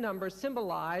 10 numbers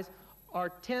symbolize,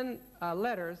 or 10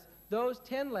 letters, those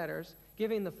 10 letters,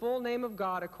 giving the full name of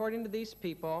God according to these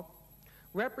people,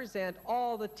 represent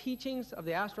all the teachings of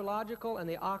the astrological and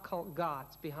the occult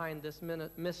gods behind this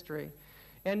mystery.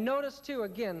 And notice, too,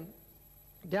 again,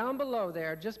 down below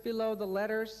there, just below the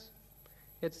letters,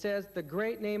 it says the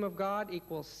great name of God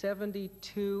equals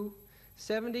 72.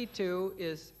 72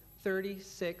 is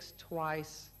 36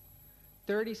 twice.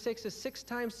 36 is 6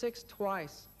 times 6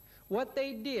 twice. What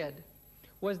they did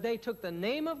was they took the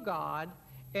name of God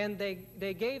and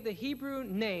they gave the Hebrew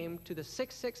name to the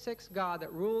 666 God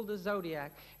that ruled the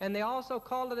zodiac. And they also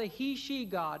called it a he-she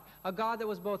God, a God that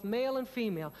was both male and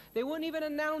female. They wouldn't even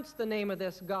announce the name of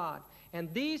this God.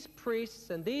 And these priests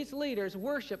and these leaders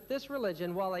worshiped this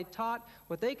religion while they taught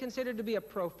what they considered to be a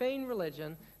profane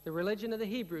religion, the religion of the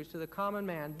Hebrews to the common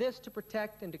man, this to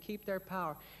protect and to keep their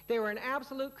power. They were in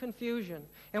absolute confusion.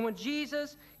 And when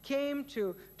Jesus came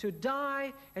to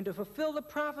die and to fulfill the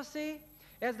prophecy,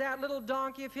 as that little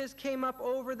donkey of his came up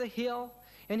over the hill,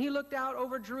 and he looked out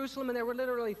over Jerusalem, and there were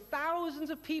literally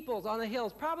thousands of people on the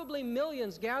hills, probably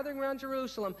millions gathering around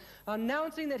Jerusalem,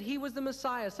 announcing that he was the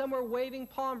Messiah. Some were waving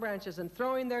palm branches and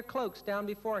throwing their cloaks down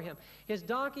before him. His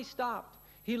donkey stopped.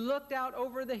 He looked out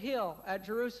over the hill at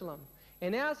Jerusalem,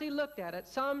 and as he looked at it,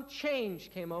 some change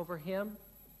came over him.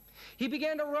 He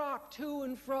began to rock to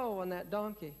and fro on that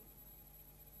donkey,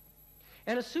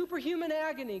 and a superhuman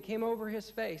agony came over his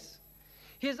face.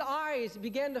 His eyes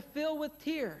began to fill with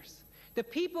tears. The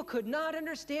people could not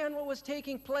understand what was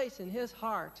taking place in his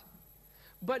heart.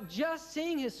 But just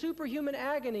seeing his superhuman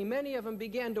agony, many of them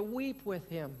began to weep with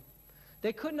him.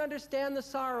 They couldn't understand the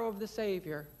sorrow of the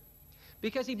Savior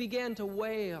because he began to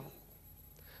wail.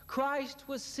 Christ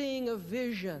was seeing a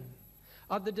vision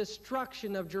of the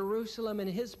destruction of Jerusalem and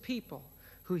his people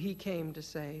who he came to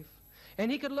save. And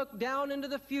he could look down into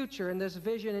the future in this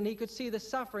vision, and he could see the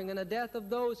suffering and the death of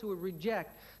those who would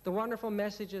reject the wonderful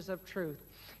messages of truth.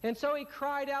 And so he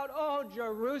cried out, "Oh,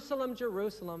 Jerusalem,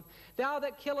 Jerusalem, thou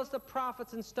that killest the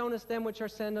prophets and stonest them which are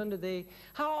sent unto thee,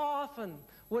 how often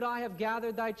would I have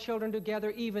gathered thy children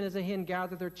together, even as a hen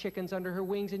gathereth her chickens under her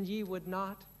wings, and ye would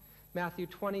not?" Matthew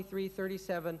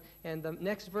 23:37. And the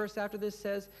next verse after this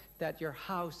says that your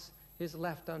house is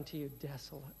left unto you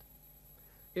desolate.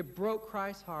 It broke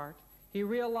Christ's heart. He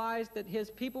realized that his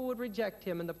people would reject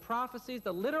him, and the prophecies,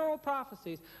 the literal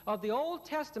prophecies of the Old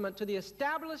Testament to the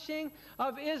establishing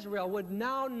of Israel would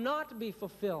now not be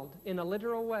fulfilled in a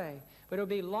literal way, but it would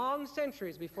be long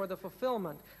centuries before the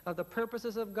fulfillment of the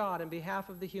purposes of God in behalf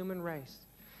of the human race.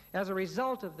 As a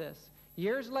result of this,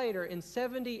 years later, in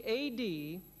 70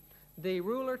 A.D., the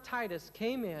ruler Titus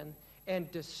came in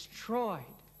and destroyed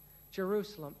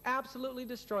Jerusalem, absolutely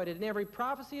destroyed it. And every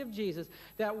prophecy of Jesus,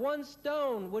 that one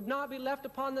stone would not be left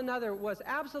upon another, was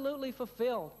absolutely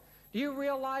fulfilled. Do you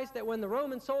realize that when the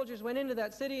Roman soldiers went into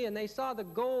that city and they saw the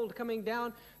gold coming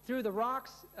down through the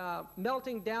rocks,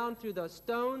 melting down through those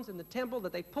stones in the temple,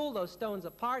 that they pulled those stones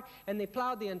apart and they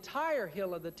plowed the entire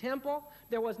hill of the temple?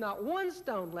 There was not one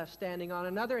stone left standing on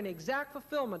another, in exact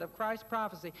fulfillment of Christ's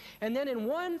prophecy. And then in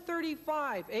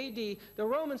 135 A.D., the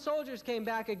Roman soldiers came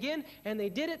back again, and they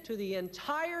did it to the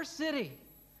entire city.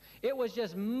 It was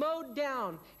just mowed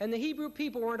down, and the Hebrew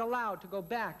people weren't allowed to go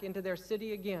back into their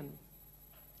city again.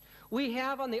 We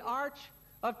have on the Arch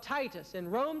of Titus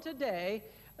in Rome today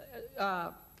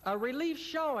a relief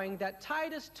showing that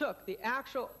Titus took the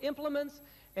actual implements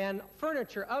and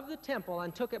furniture of the temple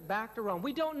and took it back to Rome.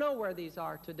 We don't know where these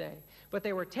are today, but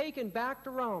they were taken back to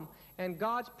Rome, and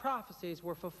God's prophecies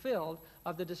were fulfilled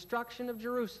of the destruction of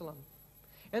Jerusalem.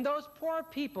 And those poor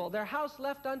people, their house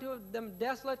left unto them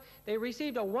desolate, they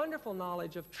received a wonderful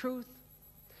knowledge of truth.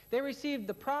 They received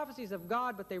the prophecies of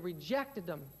God, but they rejected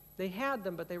them. They had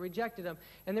them, but they rejected them.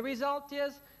 And the result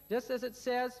is, just as it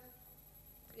says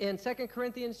in 2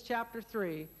 Corinthians chapter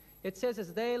 3, it says,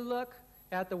 as they look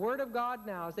at the Word of God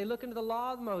now, as they look into the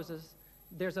law of Moses,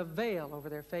 there's a veil over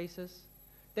their faces.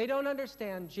 They don't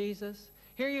understand Jesus.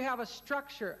 Here you have a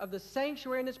structure of the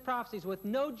sanctuary and its prophecies with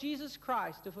no Jesus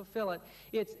Christ to fulfill it.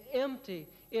 It's empty.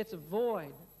 It's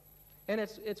void. And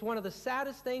it's one of the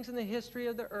saddest things in the history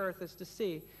of the earth is to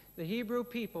see the Hebrew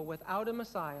people without a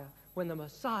Messiah when the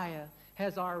Messiah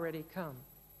has already come.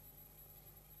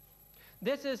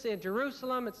 This is in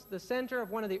Jerusalem. It's the center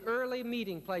of one of the early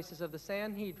meeting places of the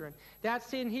Sanhedrin. That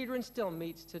Sanhedrin still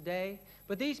meets today.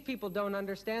 But these people don't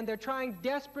understand. They're trying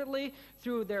desperately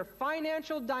through their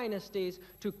financial dynasties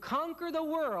to conquer the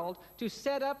world to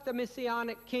set up the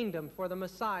Messianic kingdom for the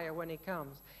Messiah when he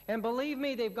comes. And believe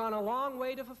me, they've gone a long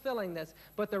way to fulfilling this.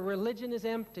 But the religion is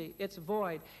empty. It's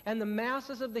void. And the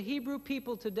masses of the Hebrew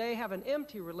people today have an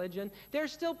empty religion. They're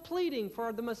still pleading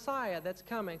for the Messiah that's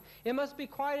coming. It must be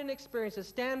quite an experience to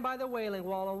stand by the Wailing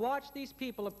Wall and watch these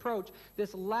people approach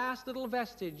this last little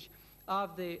vestige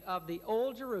of the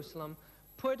old Jerusalem,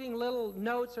 putting little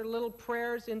notes or little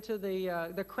prayers into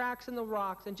the cracks in the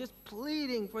rocks and just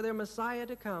pleading for their Messiah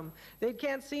to come. They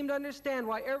can't seem to understand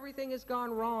why everything has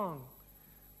gone wrong,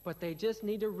 but they just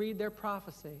need to read their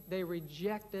prophecy. They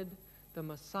rejected the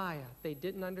Messiah. They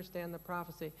didn't understand the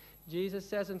prophecy. Jesus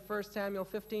says in 1 Samuel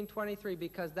 15:23,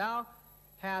 because thou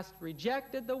hast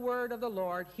rejected the word of the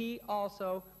Lord, he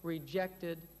also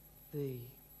rejected thee.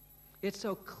 It's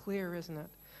so clear, isn't it?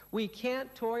 We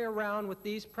can't toy around with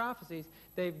these prophecies.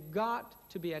 They've got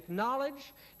to be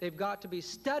acknowledged, they've got to be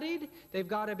studied, they've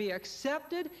got to be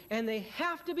accepted, and they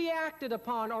have to be acted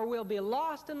upon or we'll be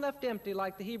lost and left empty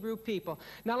like the Hebrew people.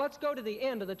 Now let's go to the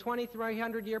end of the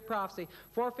 2300-year prophecy.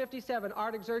 457,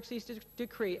 Artaxerxes'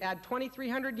 decree, add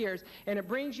 2300 years, and it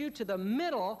brings you to the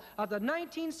middle of the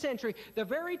 19th century, the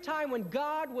very time when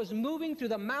God was moving through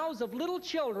the mouths of little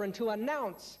children to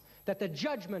announce that the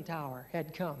judgment hour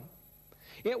had come.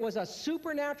 It was a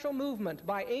supernatural movement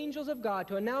by angels of God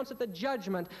to announce that the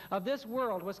judgment of this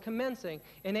world was commencing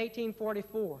in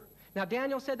 1844. Now,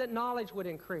 Daniel said that knowledge would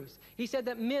increase. He said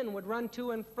that men would run to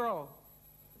and fro.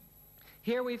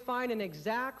 Here we find an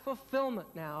exact fulfillment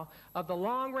now of the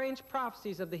long-range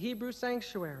prophecies of the Hebrew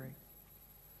sanctuary.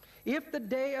 If the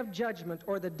day of judgment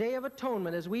or the day of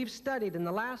atonement, as we've studied in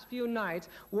the last few nights,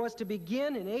 was to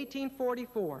begin in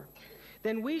 1844,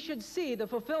 then we should see the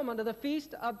fulfillment of the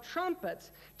Feast of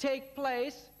Trumpets take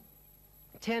place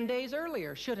 10 days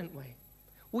earlier, shouldn't we?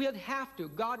 We would have to.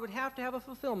 God would have to have a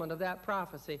fulfillment of that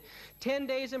prophecy. 10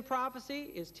 days in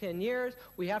prophecy is 10 years.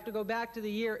 We have to go back to the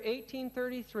year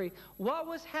 1833. What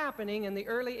was happening in the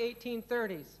early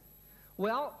 1830s?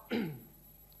 Well,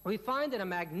 we find that a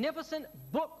magnificent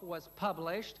book was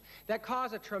published that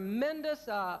caused a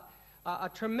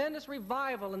tremendous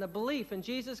revival in the belief in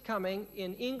Jesus coming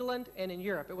in England and in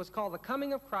Europe. It was called The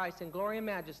Coming of Christ in Glory and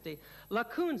Majesty.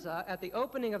 Lacunza, at the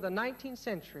opening of the 19th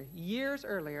century, years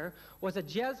earlier, was a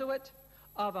Jesuit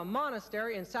of a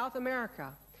monastery in South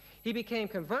America. He became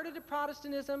converted to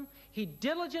Protestantism, he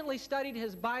diligently studied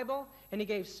his Bible, and he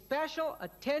gave special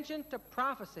attention to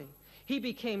prophecy. He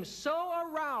became so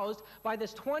aroused by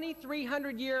this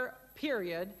 2300-year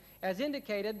period as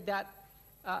indicating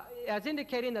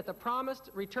that the promised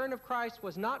return of Christ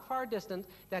was not far distant,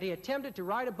 that he attempted to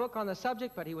write a book on the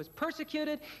subject, but he was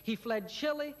persecuted. He fled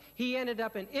Chile. He ended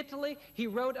up in Italy. He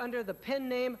wrote under the pen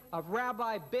name of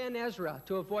Rabbi Ben Ezra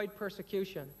to avoid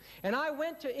persecution. And I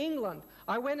went to England.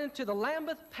 I went into the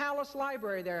Lambeth Palace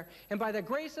Library there, and by the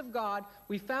grace of God,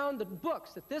 we found the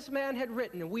books that this man had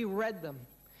written, and we read them.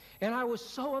 And I was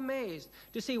so amazed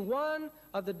to see one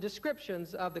of the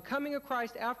descriptions of the coming of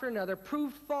Christ after another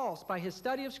proved false by his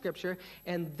study of Scripture,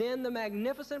 and then the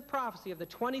magnificent prophecy of the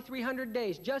 2300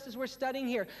 days, just as we're studying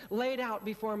here, laid out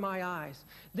before my eyes.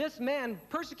 This man,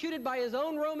 persecuted by his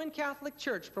own Roman Catholic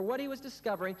Church for what he was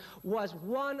discovering, was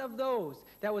one of those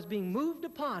that was being moved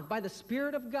upon by the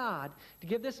Spirit of God to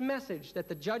give this message that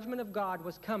the judgment of God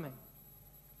was coming.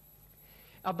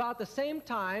 About the same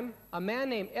time, a man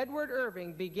named Edward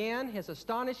Irving began his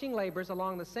astonishing labors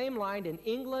along the same line in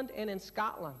England and in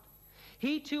Scotland.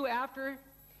 He too, after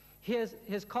his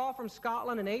call from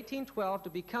Scotland in 1812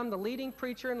 to become the leading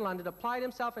preacher in London, applied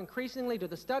himself increasingly to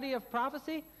the study of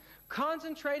prophecy,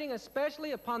 concentrating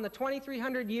especially upon the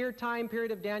 2300-year time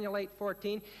period of Daniel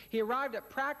 8:14. He arrived at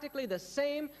practically the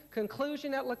same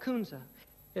conclusion at Lacunza.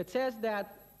 It says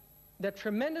that the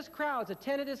tremendous crowds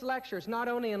attended his lectures not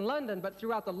only in London but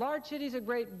throughout the large cities of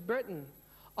Great Britain.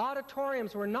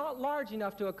 Auditoriums were not large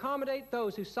enough to accommodate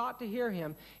those who sought to hear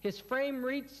him. His fame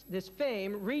reached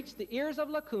the ears of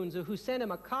Lacunza, who sent him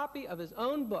a copy of his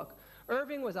own book.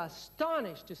 Irving was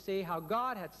astonished to see how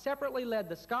God had separately led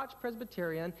the Scotch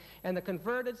Presbyterian and the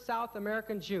converted South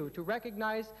American Jew to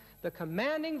recognize the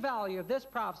commanding value of this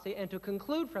prophecy and to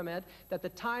conclude from it that the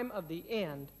time of the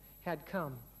end had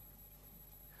come.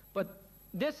 But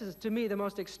this is to me the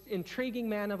most intriguing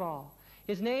man of all.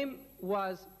 His name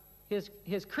was,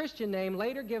 his Christian name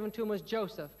later given to him was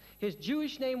Joseph. His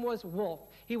Jewish name was Wolf.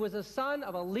 He was the son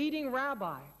of a leading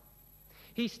rabbi.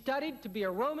 He studied to be a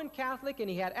Roman Catholic, and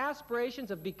he had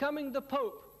aspirations of becoming the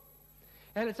Pope.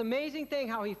 And it's an amazing thing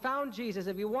how he found Jesus.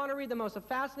 If you want to read the most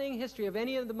fascinating history of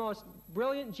any of the most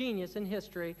brilliant genius in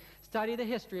history, study the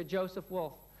history of Joseph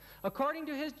Wolf. According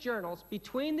to his journals,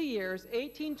 between the years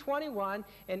 1821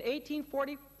 and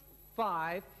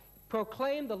 1845,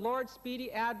 proclaimed the Lord's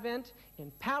speedy advent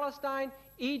in Palestine,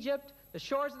 Egypt, the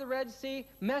shores of the Red Sea,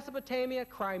 Mesopotamia,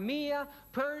 Crimea,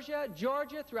 Persia,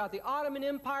 Georgia, throughout the Ottoman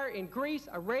Empire, in Greece,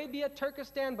 Arabia,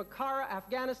 Turkestan, Bukhara,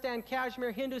 Afghanistan,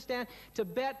 Kashmir, Hindustan,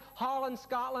 Tibet, Holland,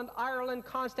 Scotland, Ireland,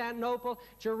 Constantinople,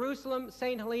 Jerusalem,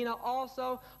 St. Helena,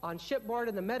 also on shipboard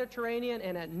in the Mediterranean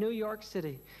and at New York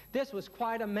City. This was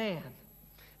quite a man.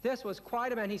 This was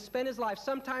quite a man. He spent his life,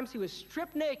 sometimes he was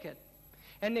stripped naked,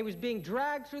 and he was being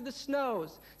dragged through the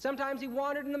snows. Sometimes he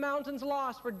wandered in the mountains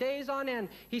lost for days on end.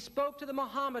 He spoke to the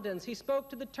Mohammedans. He spoke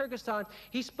to the Turkestans.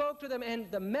 He spoke to them, and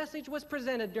the message was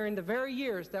presented during the very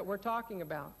years that we're talking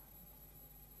about.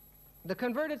 The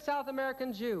converted South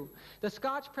American Jew, the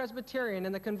Scotch Presbyterian,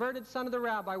 and the converted son of the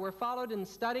rabbi were followed in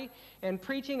study and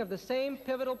preaching of the same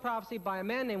pivotal prophecy by a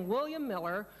man named William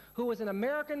Miller, who was an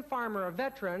American farmer, a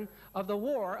veteran of the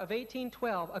War of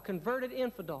 1812, a converted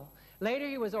infidel. Later,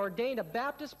 he was ordained a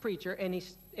Baptist preacher,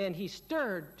 and he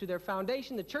stirred to their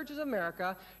foundation the churches of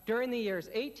America during the years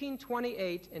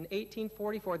 1828 and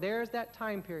 1844. There's that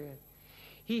time period.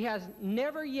 He has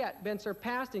never yet been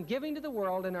surpassed in giving to the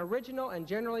world an original and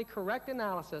generally correct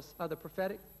analysis of the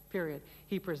prophetic period.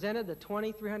 He presented the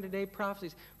 2300-day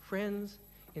prophecies. Friends,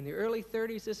 in the early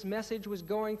 30s, this message was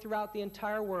going throughout the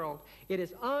entire world. It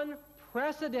is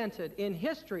unprecedented in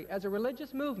history as a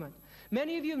religious movement.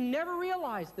 Many of you have never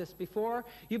realized this before.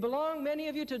 You belong, many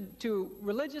of you, to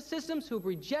religious systems who have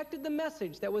rejected the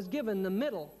message that was given in the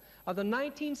middle of the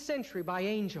 19th century by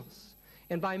angels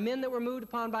and by men that were moved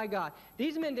upon by God.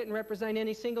 These men didn't represent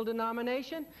any single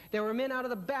denomination. They were men out of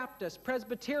the Baptist,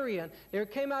 Presbyterian. They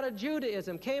came out of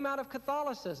Judaism, came out of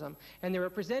Catholicism, and they were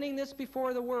presenting this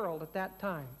before the world at that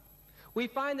time. We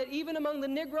find that even among the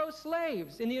Negro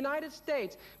slaves in the United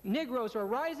States, Negroes were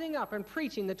rising up and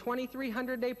preaching the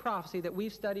 2300-day prophecy that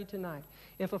we've studied tonight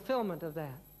in fulfillment of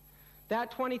that. That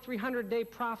 2300-day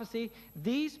prophecy,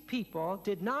 these people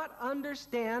did not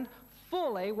understand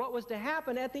fully what was to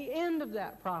happen at the end of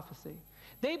that prophecy.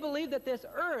 They believed that this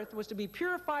earth was to be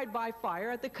purified by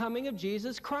fire at the coming of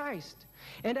Jesus Christ.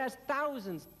 And as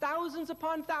thousands, thousands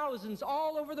upon thousands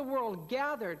all over the world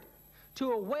gathered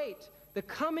to await the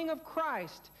coming of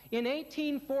Christ in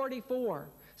 1844,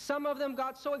 some of them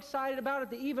got so excited about it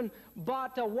they even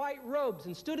bought white robes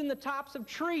and stood in the tops of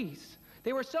trees.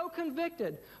 They were so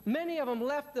convicted. Many of them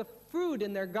left the fruit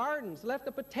in their gardens, left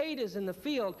the potatoes in the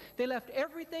field. They left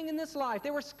everything in this life.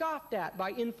 They were scoffed at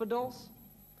by infidels.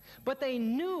 But they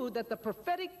knew that the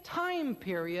prophetic time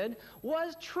period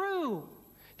was true.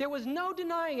 There was no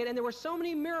denying it, and there were so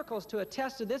many miracles to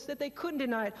attest to this that they couldn't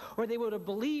deny it, or they would have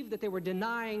believed that they were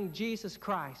denying Jesus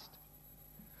Christ.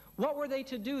 What were they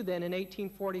to do then in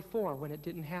 1844 when it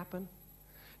didn't happen?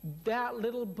 That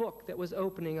little book that was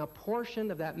opening, a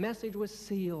portion of that message was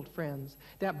sealed, friends.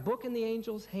 That book in the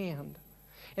angel's hand.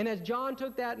 And as John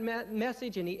took that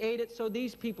message and he ate it, so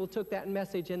these people took that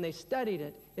message and they studied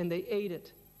it and they ate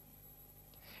it.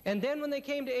 And then when they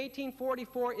came to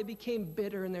 1844, it became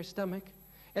bitter in their stomach,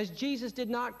 as Jesus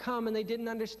did not come and they didn't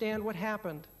understand what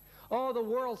happened. Oh, the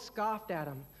world scoffed at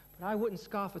him, but I wouldn't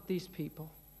scoff at these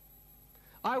people.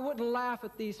 I wouldn't laugh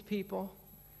at these people,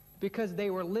 because they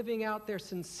were living out their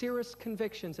sincerest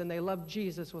convictions and they loved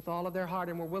Jesus with all of their heart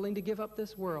and were willing to give up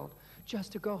this world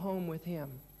just to go home with him.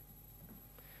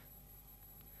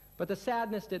 But the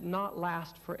sadness did not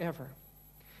last forever,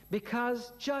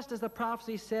 because just as the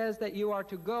prophecy says that you are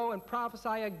to go and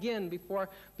prophesy again before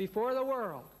the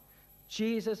world,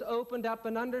 Jesus opened up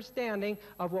an understanding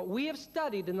of what we have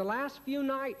studied in the last few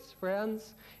nights,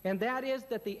 friends, and that is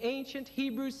that the ancient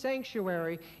Hebrew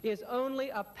sanctuary is only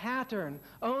a pattern,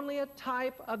 only a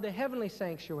type of the heavenly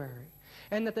sanctuary,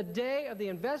 and that the day of the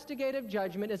investigative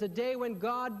judgment is a day when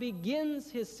God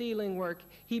begins his sealing work.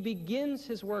 He begins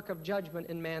his work of judgment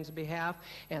in man's behalf,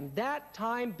 and that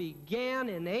time began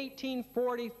in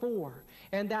 1844,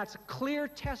 and that's clear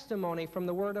testimony from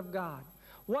the Word of God.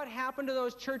 What happened to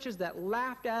those churches that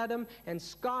laughed at him and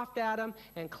scoffed at him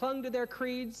and clung to their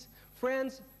creeds?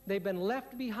 Friends, they've been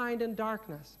left behind in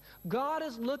darkness. God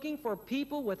is looking for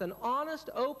people with an honest,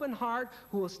 open heart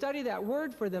who will study that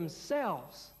word for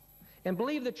themselves and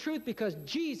believe the truth because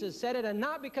Jesus said it and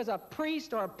not because a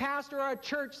priest or a pastor or a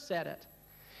church said it.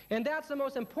 And that's the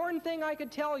most important thing I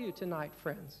could tell you tonight,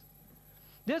 friends.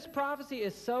 This prophecy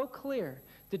is so clear.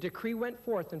 The decree went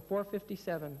forth in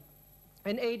 457.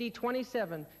 In AD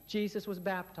 27, Jesus was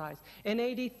baptized. In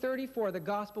AD 34, the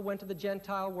gospel went to the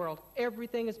Gentile world.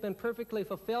 Everything has been perfectly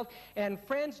fulfilled. And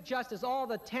friends, just as all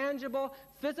the tangible,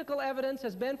 physical evidence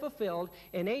has been fulfilled,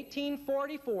 in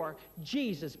 1844,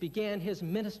 Jesus began his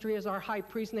ministry as our high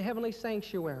priest in the heavenly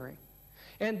sanctuary.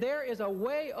 And there is a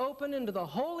way open into the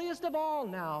holiest of all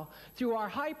now through our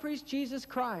high priest Jesus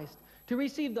Christ to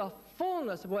receive the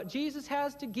fullness of what Jesus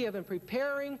has to give in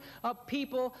preparing up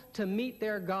people to meet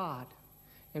their God.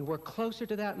 And we're closer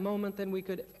to that moment than we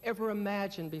could ever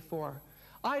imagine before.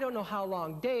 I don't know how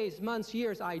long, days, months,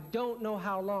 years, I don't know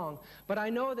how long. But I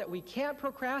know that we can't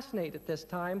procrastinate at this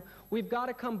time. We've got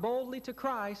to come boldly to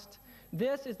Christ.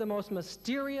 This is the most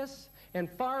mysterious and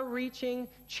far-reaching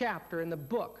chapter in the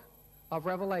book of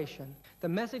Revelation. The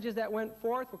messages that went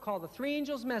forth were called the three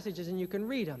angels' messages, and you can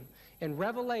read them in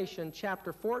Revelation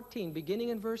chapter 14, beginning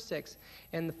in verse 6.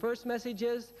 And the first message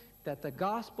is that the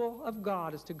gospel of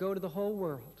God is to go to the whole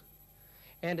world.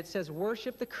 And it says,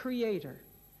 worship the Creator.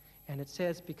 And it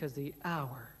says, because the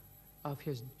hour of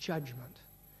his judgment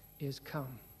is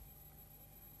come.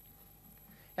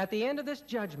 At the end of this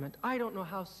judgment, I don't know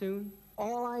how soon.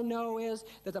 All I know is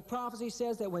that the prophecy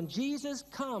says that when Jesus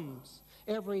comes,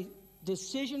 every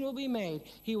decision will be made.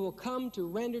 He will come to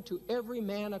render to every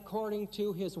man according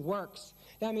to his works.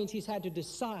 That means he's had to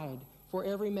decide for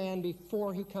every man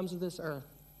before he comes to this earth.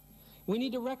 We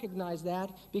need to recognize that,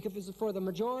 because for the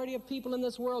majority of people in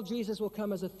this world, Jesus will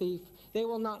come as a thief. They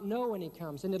will not know when he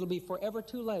comes, and it'll be forever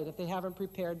too late if they haven't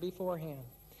prepared beforehand.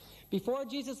 Before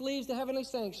Jesus leaves the heavenly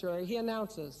sanctuary, he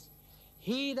announces,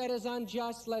 he that is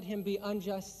unjust, let him be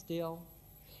unjust still.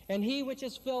 And he which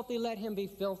is filthy, let him be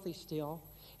filthy still.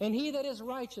 And he that is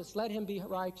righteous, let him be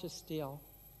righteous still.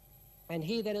 And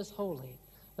he that is holy,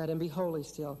 let him be holy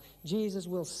still. Jesus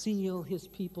will seal his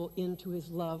people into his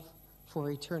love for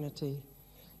eternity.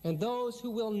 And those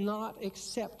who will not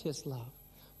accept his love,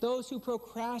 those who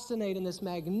procrastinate in this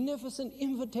magnificent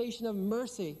invitation of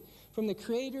mercy from the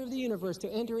Creator of the universe to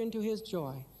enter into his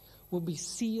joy, will be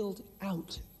sealed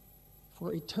out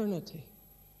for eternity.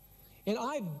 And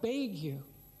I beg you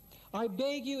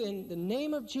in the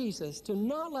name of Jesus to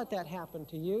not let that happen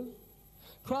to you.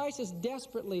 Christ is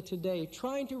desperately today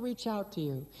trying to reach out to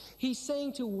you. He's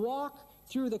saying to walk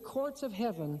through the courts of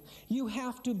heaven, you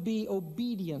have to be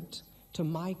obedient to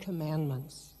my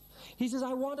commandments. He says,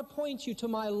 I want to point you to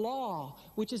my law,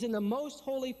 which is in the most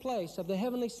holy place of the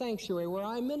heavenly sanctuary where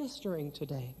I'm ministering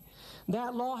today.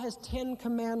 That law has 10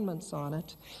 commandments on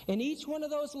it. And each one of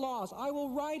those laws, I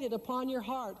will write it upon your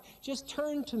heart. Just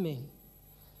turn to me.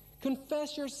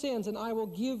 Confess your sins, and I will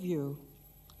give you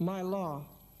my law.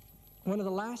 One of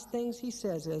the last things he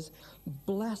says is,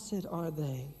 blessed are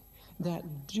they that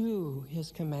do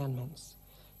his commandments,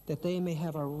 that they may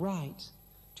have a right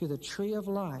to the tree of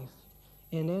life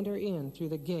and enter in through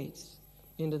the gates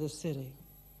into the city.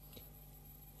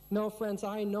 No, friends,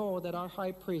 I know that our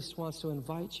high priest wants to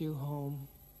invite you home.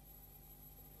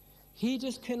 He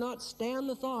just cannot stand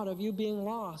the thought of you being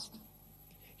lost.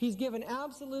 He's given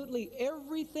absolutely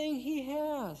everything he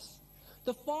has.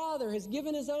 The Father has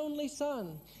given his only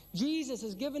Son. Jesus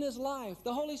has given his life.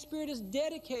 The Holy Spirit has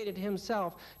dedicated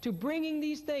himself to bringing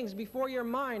these things before your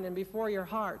mind and before your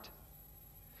heart.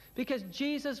 Because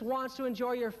Jesus wants to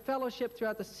enjoy your fellowship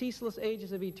throughout the ceaseless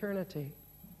ages of eternity.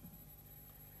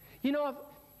 You know,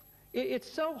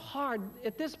 it's so hard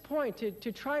at this point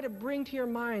to try to bring to your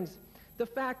minds the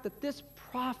fact that this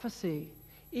prophecy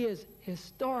is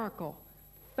historical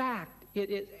fact. It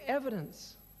is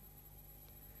evidence.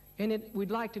 And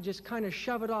we'd like to just kind of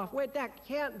shove it off. Wait, that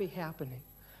can't be happening.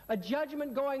 A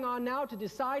judgment going on now to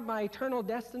decide my eternal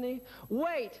destiny?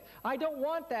 Wait, I don't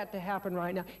want that to happen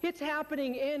right now. It's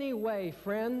happening anyway,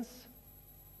 friends.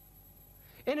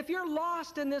 And if you're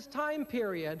lost in this time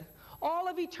period, all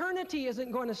of eternity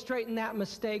isn't going to straighten that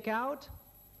mistake out.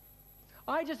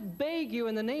 I just beg you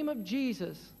in the name of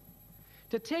Jesus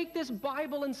to take this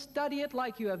Bible and study it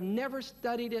like you have never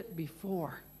studied it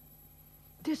before.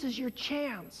 This is your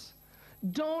chance.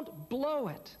 Don't blow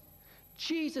it.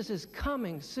 Jesus is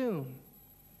coming soon.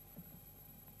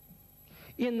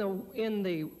 In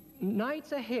the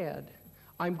nights ahead,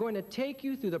 I'm going to take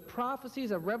you through the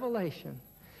prophecies of Revelation,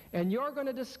 and you're going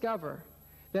to discover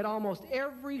that almost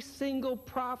every single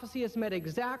prophecy has met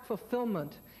exact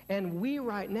fulfillment, and we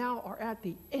right now are at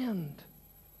the end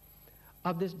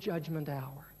of this judgment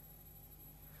hour.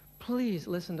 Please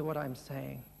listen to what I'm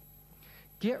saying.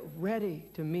 Get ready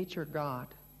to meet your God,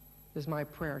 is my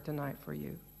prayer tonight for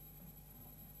you.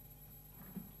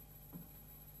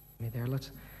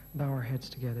 Let's Bow our heads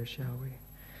together, shall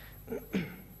we?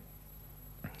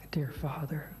 Dear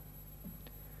Father,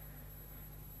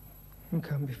 we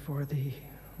come before Thee,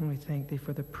 and we thank Thee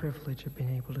for the privilege of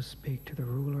being able to speak to the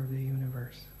ruler of the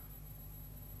universe.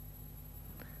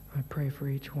 I pray for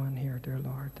each one here, dear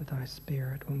Lord, that Thy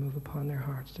Spirit will move upon their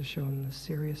hearts to show them the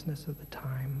seriousness of the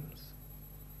times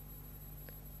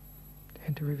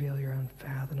and to reveal Your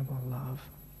unfathomable love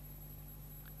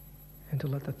and to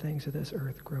let the things of this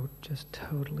earth grow just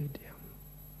totally dim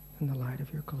in the light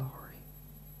of Your glory.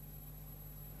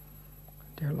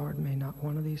 Dear Lord, may not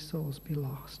one of these souls be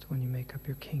lost when You make up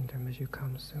Your kingdom as You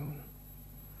come soon.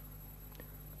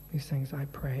 These things I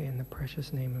pray in the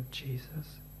precious name of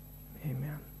Jesus.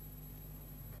 Amen.